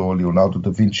one hand, or Leonardo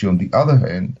da Vinci on the other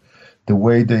hand, the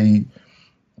way they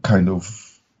kind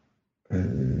of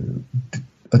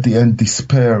at the end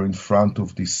despair in front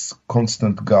of this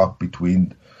constant gap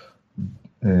between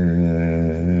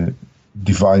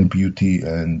divine beauty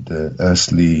and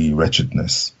earthly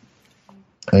wretchedness.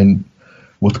 And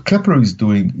what Kepler is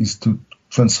doing is to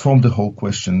transform the whole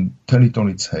question, turn it on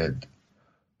its head,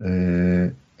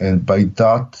 and by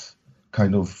that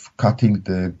kind of cutting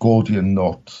the Gordian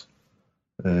knot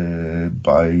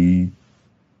by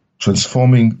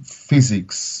transforming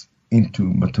physics into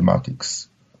mathematics,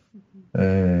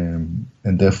 and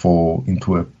therefore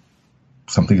into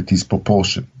something that is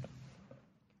proportion,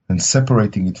 and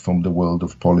separating it from the world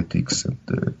of politics.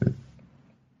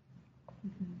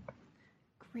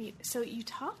 Great. So you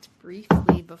talked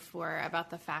briefly before about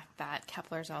the fact that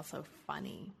Kepler is also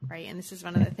funny, right? And this is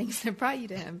one of the things that brought you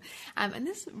to him. And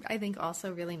this, I think,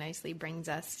 also really nicely brings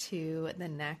us to the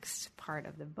next part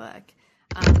of the book.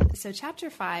 So chapter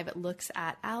 5 looks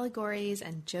at allegories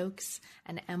and jokes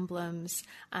and emblems,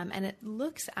 and it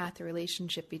looks at the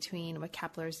relationship between what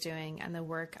Kepler is doing and the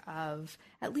work of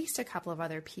at least a couple of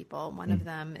other people. One of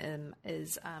them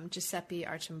is Giuseppe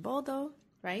Arcimboldo,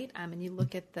 right? And you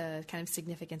look at the kind of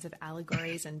significance of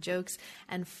allegories and jokes.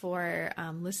 And for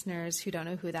listeners who don't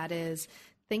know who that is,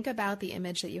 think about the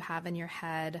image that you have in your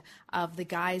head of the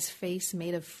guy's face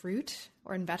made of fruit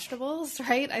or in vegetables,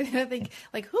 right? I think,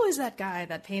 like, who is that guy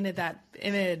that painted that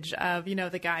image of,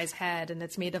 the guy's head and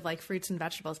it's made of like fruits and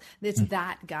vegetables? It's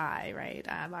that guy, right?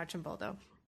 Arcimboldo.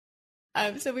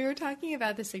 So we were talking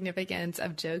about the significance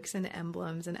of jokes and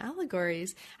emblems and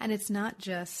allegories, and it's not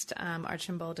just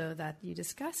Arcimboldo that you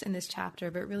discuss in this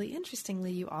chapter, but really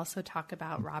interestingly, you also talk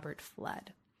about Robert Fludd.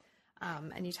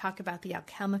 And you talk about the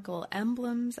alchemical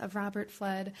emblems of Robert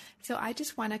Fludd. So I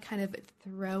just want to kind of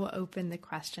throw open the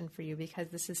question for you, because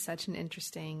this is such an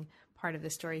interesting part of the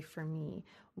story for me.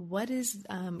 What does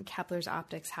Kepler's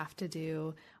optics have to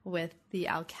do with the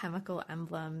alchemical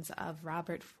emblems of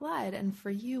Robert Fludd? And for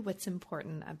you, what's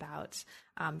important about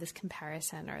this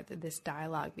comparison or this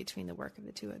dialogue between the work of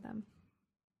the two of them?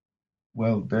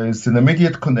 Well, there's an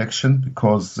immediate connection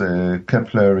because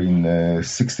Kepler in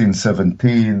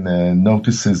 1617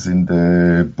 notices in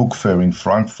the book fair in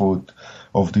Frankfurt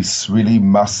of this really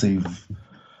massive,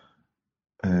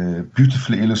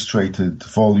 beautifully illustrated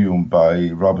volume by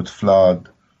Robert Fludd.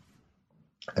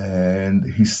 And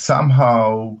he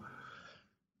somehow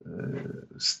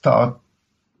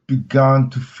began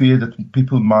to fear that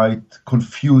people might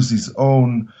confuse his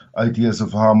own ideas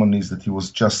of harmonies, that he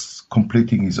was just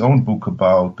completing his own book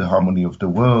about the harmony of the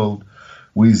world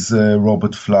with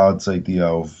Robert Fludd's idea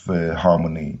of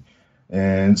harmony.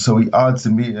 And so he adds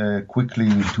quickly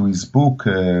to his book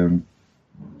an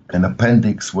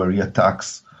appendix where he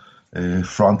attacks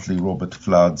frontally Robert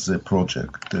Fludd's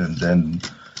project. And then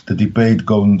the debate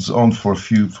goes on for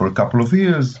a couple of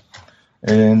years.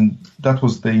 And that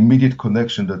was the immediate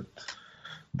connection that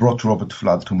brought Robert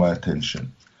Fludd to my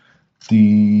attention.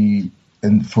 And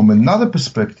from another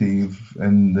perspective,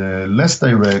 and less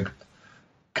direct,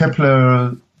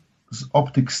 Kepler's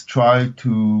optics try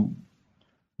to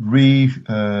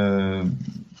refashion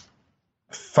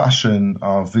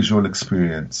our visual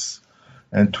experience,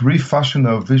 and to refashion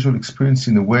our visual experience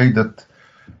in a way that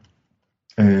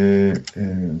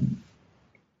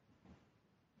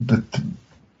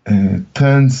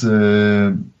turns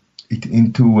it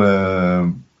into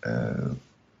a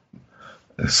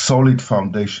solid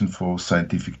foundation for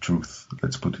scientific truth.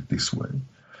 Let's put it this way.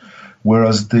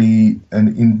 Whereas and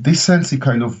in this sense, he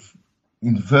kind of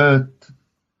invert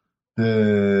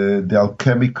the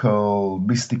alchemical,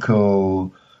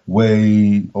 mystical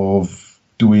way of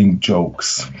doing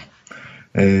jokes.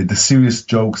 The serious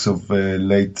jokes of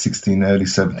late 16th, early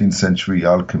 17th century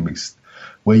alchemists,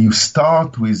 where you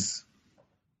start with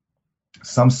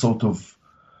some sort of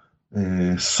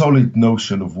solid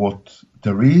notion of what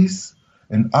there is,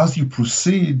 and as you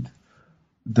proceed,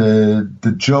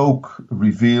 the joke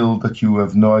reveals that you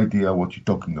have no idea what you're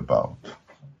talking about.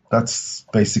 That's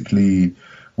basically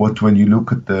what, when you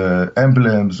look at the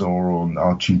emblems or on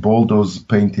Arcimboldo's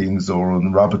paintings or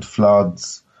on Robert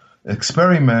Fludd's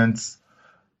experiments,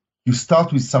 you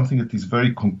start with something that is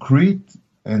very concrete,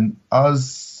 and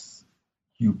as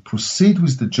you proceed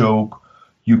with the joke,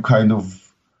 you kind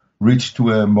of reach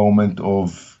to a moment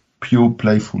of pure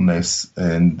playfulness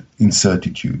and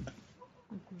incertitude.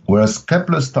 Whereas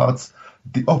Kepler starts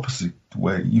the opposite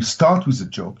way. You start with a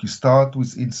joke, you start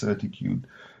with incertitude,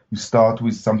 you start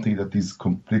with something that is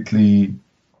completely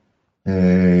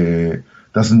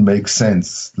doesn't make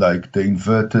sense, like the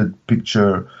inverted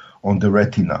picture on the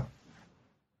retina.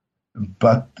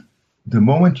 But the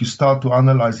moment you start to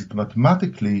analyze it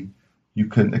mathematically, you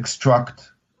can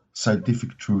extract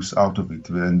scientific truths out of it,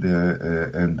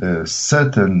 and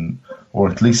certain, or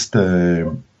at least as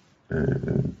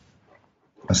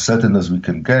certain as we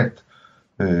can get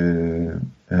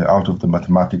out of the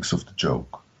mathematics of the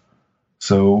joke.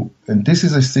 So, and this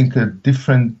is, I think, a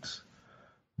different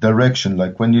direction.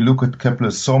 Like when you look at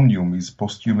Kepler's Somnium, his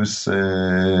posthumous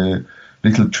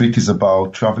little treatise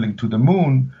about traveling to the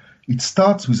moon, it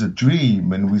starts with a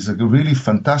dream and with a really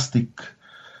fantastic,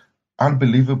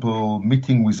 unbelievable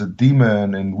meeting with a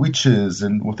demon and witches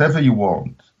and whatever you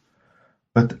want.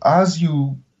 But as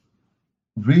you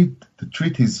read the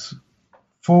treatise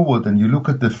forward and you look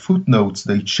at the footnotes,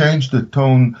 they change the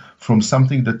tone from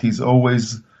something that is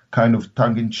always kind of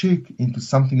tongue-in-cheek into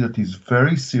something that is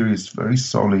very serious, very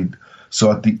solid. So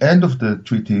at the end of the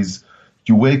treatise,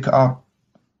 you wake up,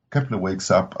 Kepler wakes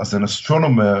up as an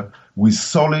astronomer with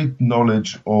solid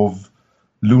knowledge of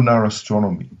lunar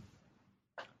astronomy.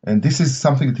 And this is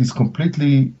something that is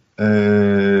completely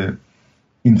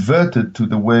inverted to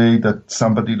the way that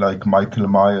somebody like Michael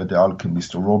Meyer, the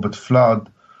alchemist, or Robert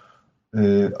Flood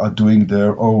are doing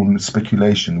their own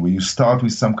speculation, where you start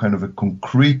with some kind of a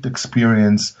concrete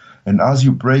experience, and as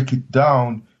you break it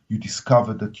down, you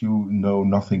discover that you know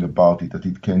nothing about it, that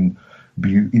it can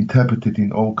be interpreted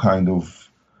in all kind of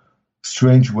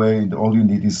strange way, and all you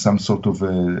need is some sort of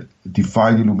a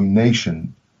divine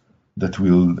illumination that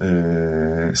will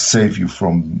save you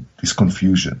from this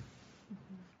confusion.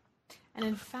 And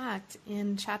in fact,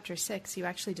 in chapter 6, you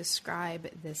actually describe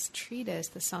this treatise,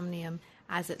 the Somnium,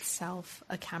 as itself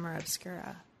a camera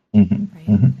obscura. Mm-hmm. Right?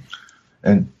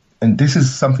 Mm-hmm. And this is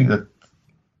something that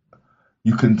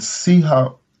you can see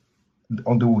how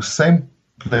on the same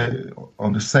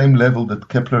level that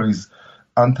Kepler is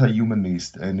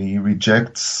anti-humanist and he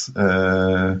rejects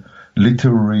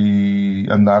literary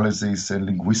analysis and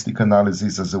linguistic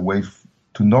analysis as a way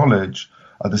to knowledge.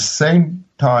 At the same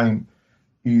time,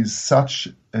 he is such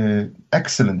an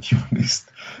excellent humanist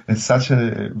and such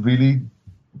a really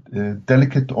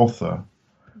delicate author,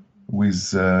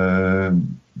 with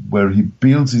where he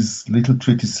builds his little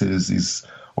treatises,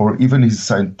 or even his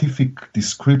scientific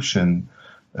description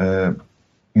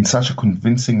in such a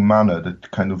convincing manner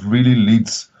that kind of really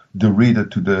leads the reader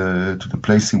to the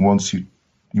place he wants the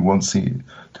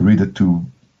reader to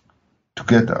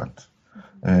get at.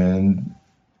 And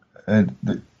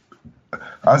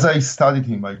as I studied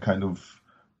him, I kind of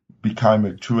became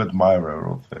a true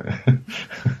admirer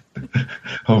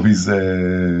of his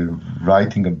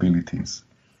writing abilities.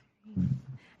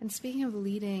 And speaking of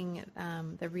leading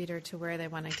the reader to where they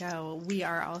want to go, we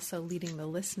are also leading the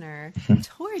listener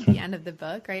toward the end of the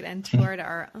book, right, and toward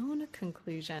our own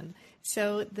conclusion.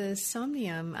 So the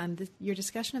Somnium, your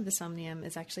discussion of the Somnium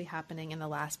is actually happening in the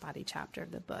last body chapter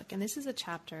of the book. And this is a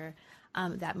chapter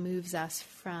that moves us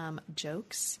from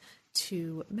jokes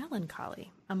to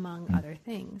melancholy, among other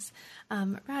things.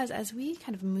 Raz, as we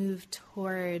kind of move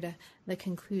toward the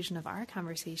conclusion of our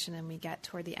conversation and we get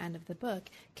toward the end of the book,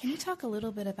 can you talk a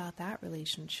little bit about that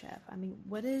relationship? I mean,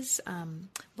 what's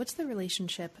the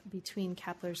relationship between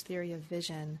Kepler's theory of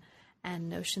vision and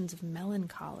notions of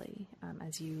melancholy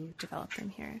as you develop them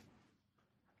here?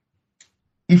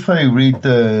 If I read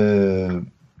the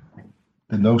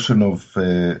notion of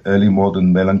early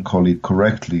modern melancholy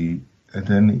correctly, and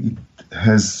then it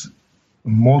has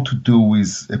more to do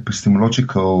with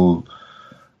epistemological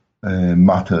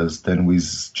matters than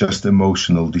with just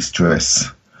emotional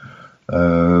distress.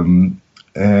 And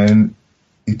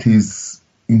it is,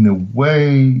 in a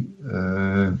way,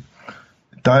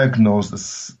 diagnosed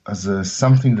as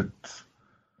something that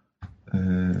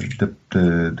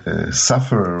the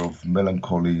sufferer of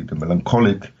melancholy, the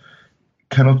melancholic,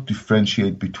 cannot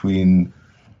differentiate between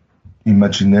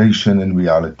imagination and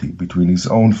reality, between his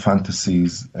own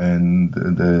fantasies and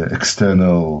the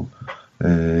external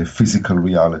physical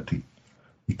reality.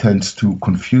 He tends to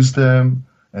confuse them,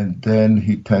 and then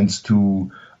he tends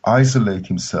to isolate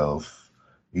himself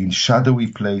in shadowy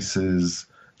places,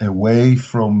 away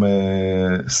from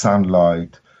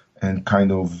sunlight, and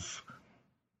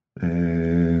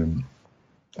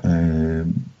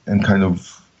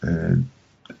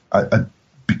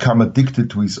become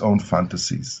addicted to his own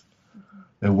fantasies,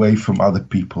 away from other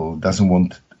people, doesn't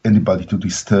want anybody to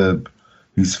disturb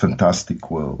his fantastic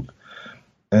world.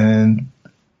 And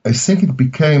I think it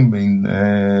became in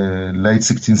late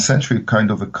 16th century kind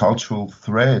of a cultural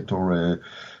threat or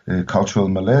a cultural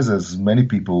malaise, as many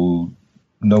people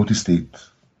noticed it.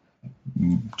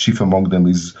 Chief among them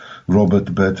is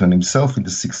Robert Burton himself in the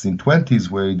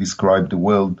 1620s, where he described the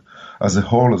world as a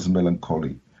whole as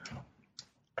melancholy.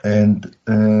 And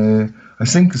I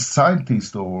think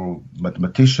scientists or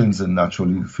mathematicians and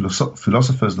naturally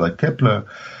philosophers like Kepler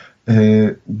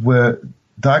were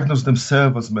diagnosed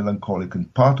themselves as melancholic,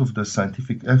 and part of the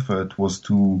scientific effort was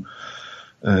to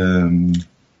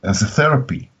as a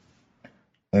therapy.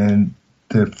 And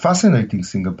the fascinating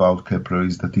thing about Kepler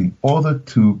is that in order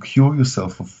to cure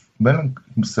himself of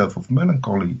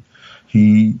melancholy,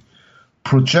 he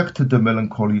projected the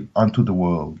melancholy onto the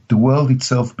world. The world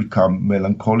itself became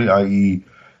melancholy, i.e.,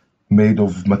 made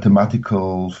of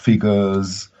mathematical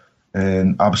figures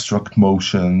and abstract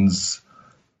motions,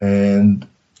 and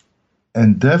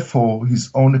therefore his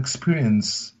own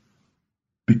experience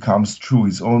becomes true.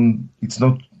 It's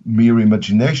not mere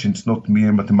imagination, it's not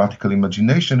mere mathematical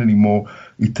imagination anymore.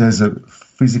 It has a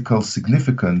physical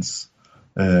significance,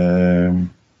 and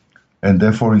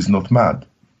therefore he's not mad.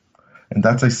 And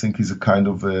that, I think, is a kind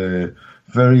of a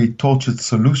very tortured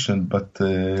solution, but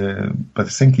I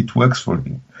think it works for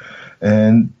him.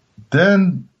 And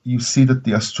then you see that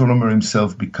the astronomer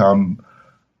himself become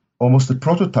almost a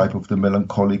prototype of the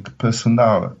melancholic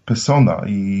persona.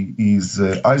 He is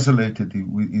isolated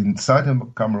inside a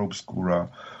camera obscura.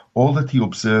 All that he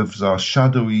observes are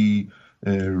shadowy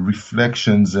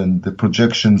reflections and the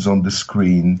projections on the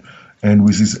screen. And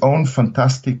with his own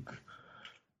fantasy,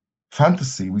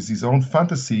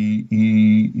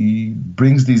 he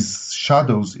brings these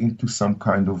shadows into some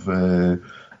kind of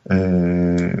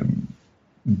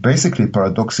basically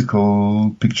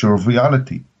paradoxical picture of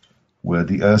reality, where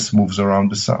the Earth moves around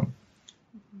the sun.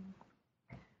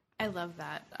 I love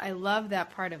that. I love that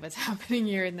part of what's happening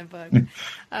here in the book.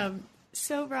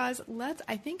 So, Roz,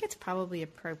 I think it's probably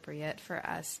appropriate for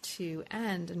us to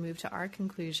end and move to our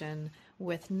conclusion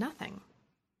with nothing.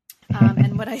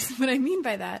 And what I mean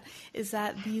by that is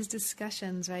that these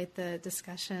discussions, right, the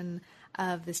discussion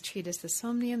of this treatise, the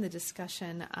Somnium, the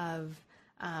discussion of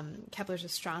Kepler's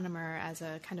astronomer as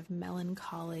a kind of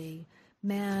melancholy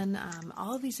man,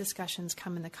 all of these discussions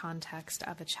come in the context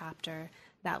of a chapter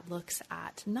that looks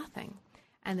at nothing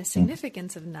and the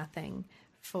significance of nothing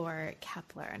for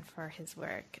Kepler and for his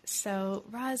work. So,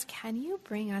 Roz, can you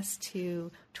bring us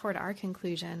toward our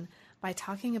conclusion by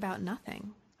talking about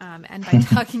nothing, and by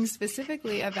talking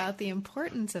specifically about the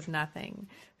importance of nothing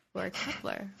for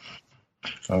Kepler?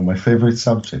 Oh, my favorite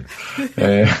subject.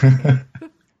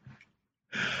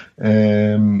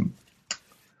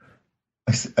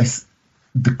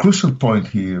 The crucial point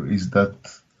here is that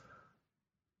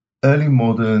early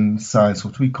modern science,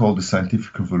 what we call the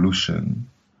scientific revolution,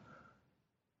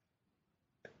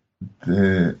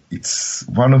 it's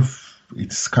one of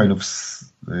its kind of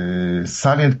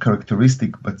salient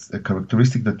characteristic, but a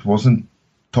characteristic that wasn't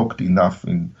talked enough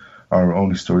in our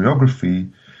own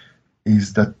historiography,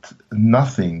 is that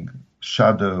nothing,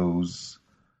 shadows,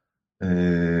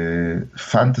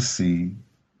 fantasy,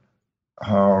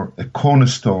 are a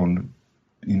cornerstone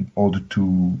in order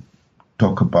to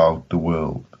talk about the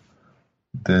world.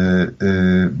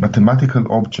 The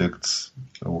mathematical objects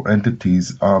or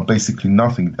entities are basically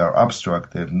nothing. They are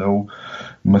abstract. They have no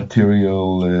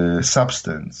material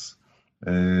substance.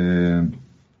 The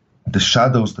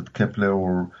shadows that Kepler,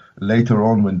 or later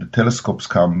on when the telescopes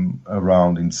come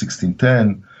around in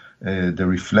 1610, the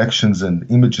reflections and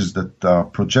images that are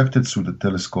projected through the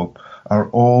telescope are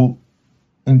all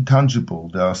intangible.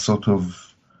 They are sort of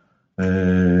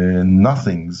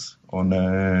nothings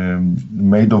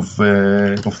made of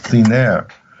thin air.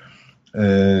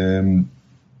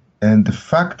 And the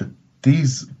fact that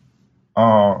these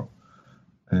are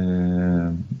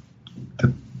the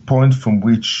point from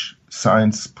which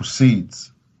science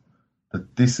proceeds,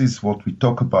 that this is what we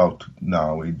talk about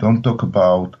now. We don't talk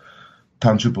about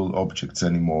tangible objects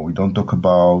anymore. We don't talk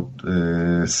about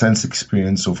sense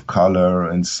experience of color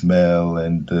and smell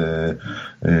and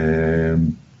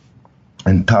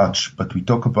touch, but we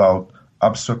talk about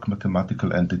abstract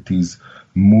mathematical entities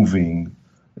moving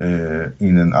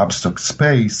in an abstract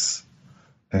space.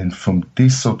 And from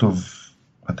this sort of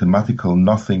mathematical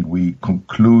nothing, we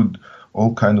conclude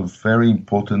all kind of very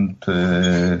important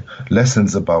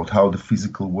lessons about how the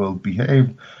physical world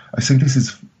behaved. I think this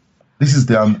is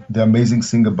the amazing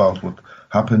thing about what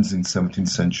happens in 17th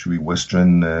century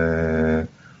Western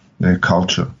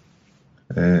culture,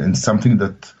 and something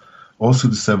that also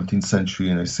the 17th century,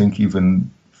 and I think even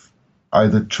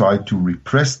either tried to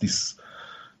repress this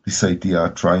this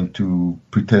idea, trying to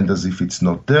pretend as if it's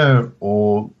not there,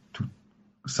 or to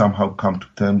somehow come to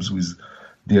terms with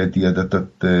the idea that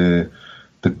the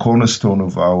cornerstone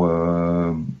of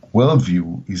our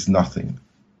worldview is nothing.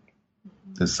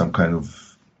 There's some kind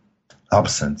of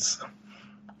absence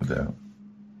there.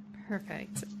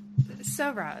 Perfect.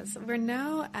 So, Raz, we're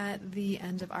now at the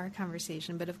end of our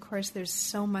conversation, but of course there's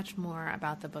so much more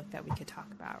about the book that we could talk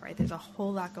about, right? There's a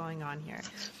whole lot going on here.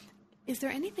 Is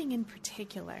there anything in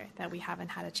particular that we haven't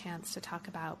had a chance to talk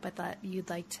about, but that you'd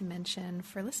like to mention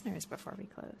for listeners before we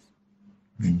close?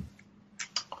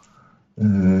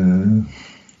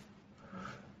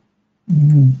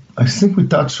 I think we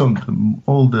touched on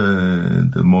all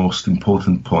the most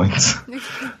important points.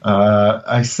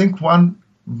 I think one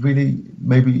really,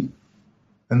 maybe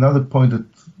another point that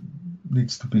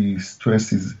needs to be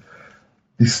stressed is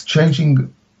this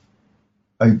changing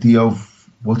idea of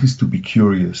what is to be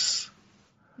curious.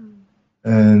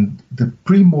 And the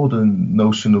pre-modern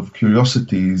notion of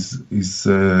curiosity is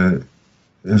a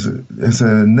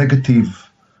negative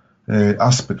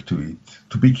aspect to it.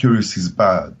 To be curious is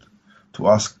bad. To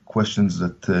ask questions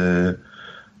that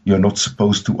you're not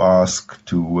supposed to ask,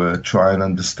 to try and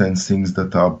understand things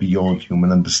that are beyond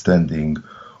human understanding,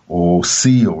 or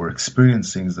see or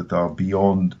experience things that are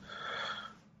beyond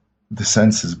the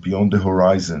senses, beyond the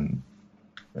horizon.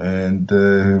 And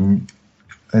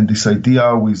this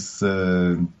idea is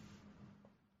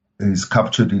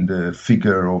captured in the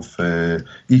figure of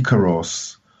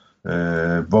Icarus,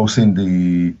 both in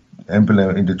the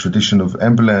emblem, in the tradition of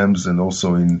emblems, and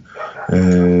also in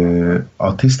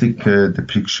artistic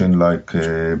depiction like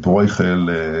Bruegel,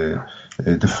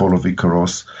 The Fall of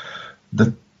Icarus,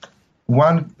 that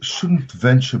one shouldn't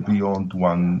venture beyond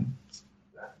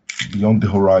the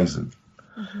horizon.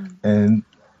 Mm-hmm.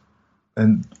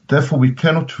 And therefore we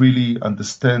cannot really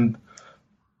understand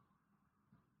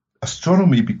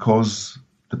astronomy because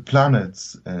the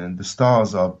planets and the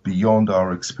stars are beyond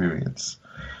our experience.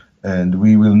 And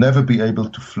we will never be able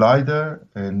to fly there,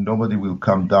 and nobody will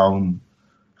come down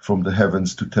from the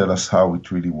heavens to tell us how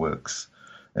it really works.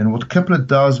 And what Kepler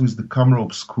does with the camera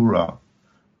obscura,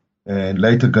 and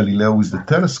later Galileo with the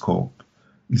telescope,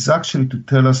 is actually to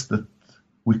tell us that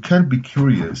we can be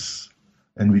curious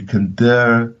and we can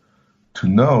dare to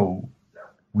know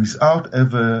without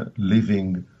ever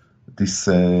leaving this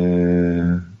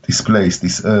place,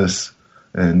 this earth,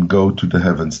 and go to the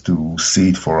heavens to see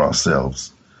it for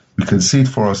ourselves. We can see it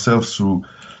for ourselves through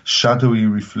shadowy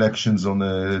reflections on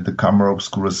the camera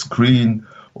obscura screen,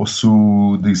 or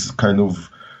through this kind of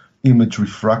image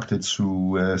refracted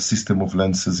through a system of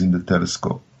lenses in the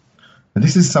telescope. And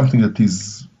this is something that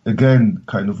is, again,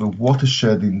 kind of a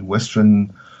watershed in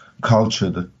Western culture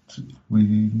that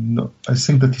I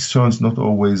think that historians not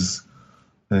always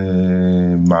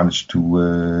manage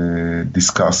to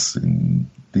discuss in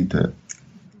detail.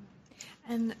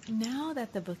 And now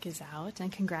that the book is out,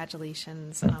 and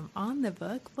congratulations on the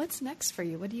book, what's next for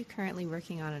you? What are you currently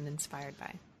working on and inspired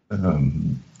by?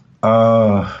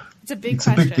 It's a big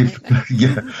question.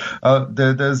 Yeah.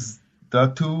 There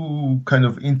are two kind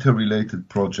of interrelated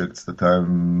projects that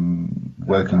I'm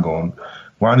working on.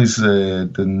 One is the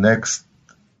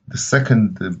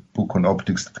second book on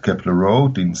optics that Kepler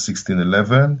wrote in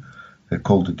 1611,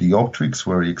 called The Dioptrics,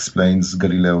 where he explains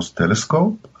Galileo's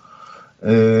telescope.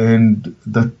 And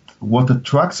that what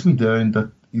attracts me there, and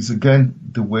that is again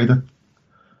the way that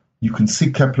you can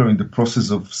see Kepler in the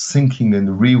process of thinking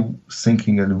and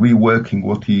rethinking and reworking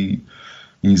what he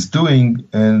is doing,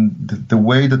 and the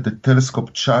way that the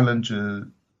telescope challenged his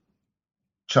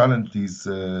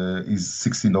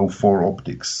 1604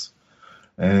 optics,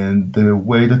 and the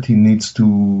way that he needs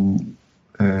to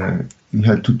he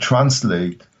had to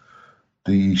translate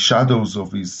the shadows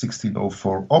of his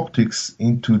 1604 optics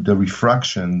into the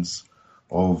refractions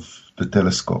of the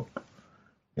telescope.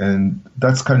 And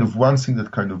that's kind of one thing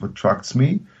that kind of attracts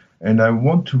me. And I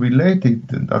want to relate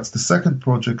it, and that's the second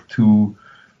project, to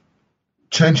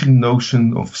changing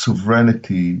notion of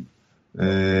sovereignty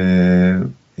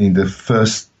in the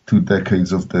first 2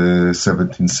 decades of the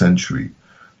 17th century,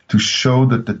 to show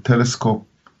that the telescope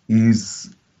is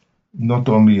not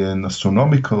only an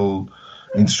astronomical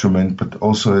instrument, but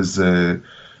also has a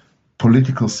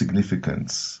political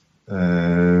significance,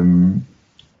 and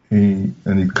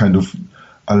it kind of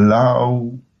allow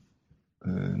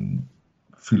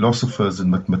philosophers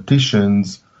and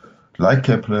mathematicians like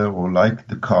Kepler or like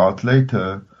Descartes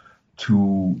later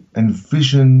to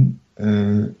envision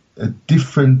a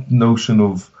different notion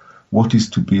of what is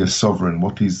to be a sovereign,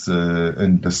 what is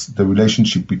and the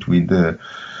relationship between the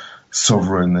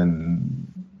sovereign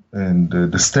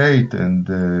the state and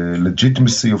the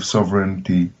legitimacy of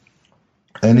sovereignty.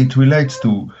 And it relates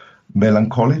to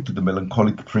melancholy, to the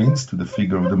melancholic prince, to the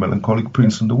figure of the melancholic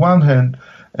prince on the one hand,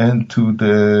 and to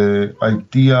the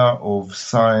idea of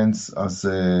science as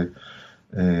a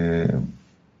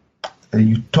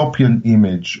utopian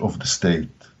image of the state,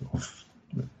 of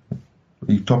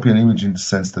a utopian image in the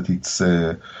sense that it's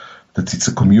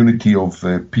a community of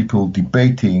people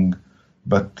debating,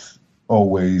 but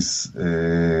always,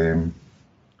 but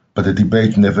the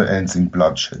debate never ends in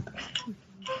bloodshed.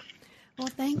 Well,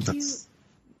 thank you.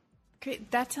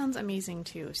 Great. That sounds amazing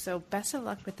too. So best of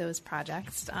luck with those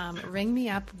projects. Ring me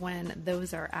up when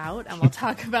those are out and we'll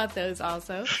talk about those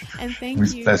also. And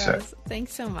thank you, Ross.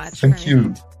 Thanks so much. Thank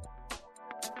you.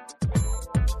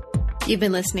 You've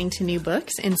been listening to New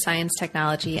Books in Science,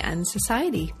 Technology, and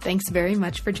Society. Thanks very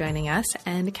much for joining us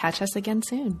and catch us again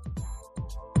soon.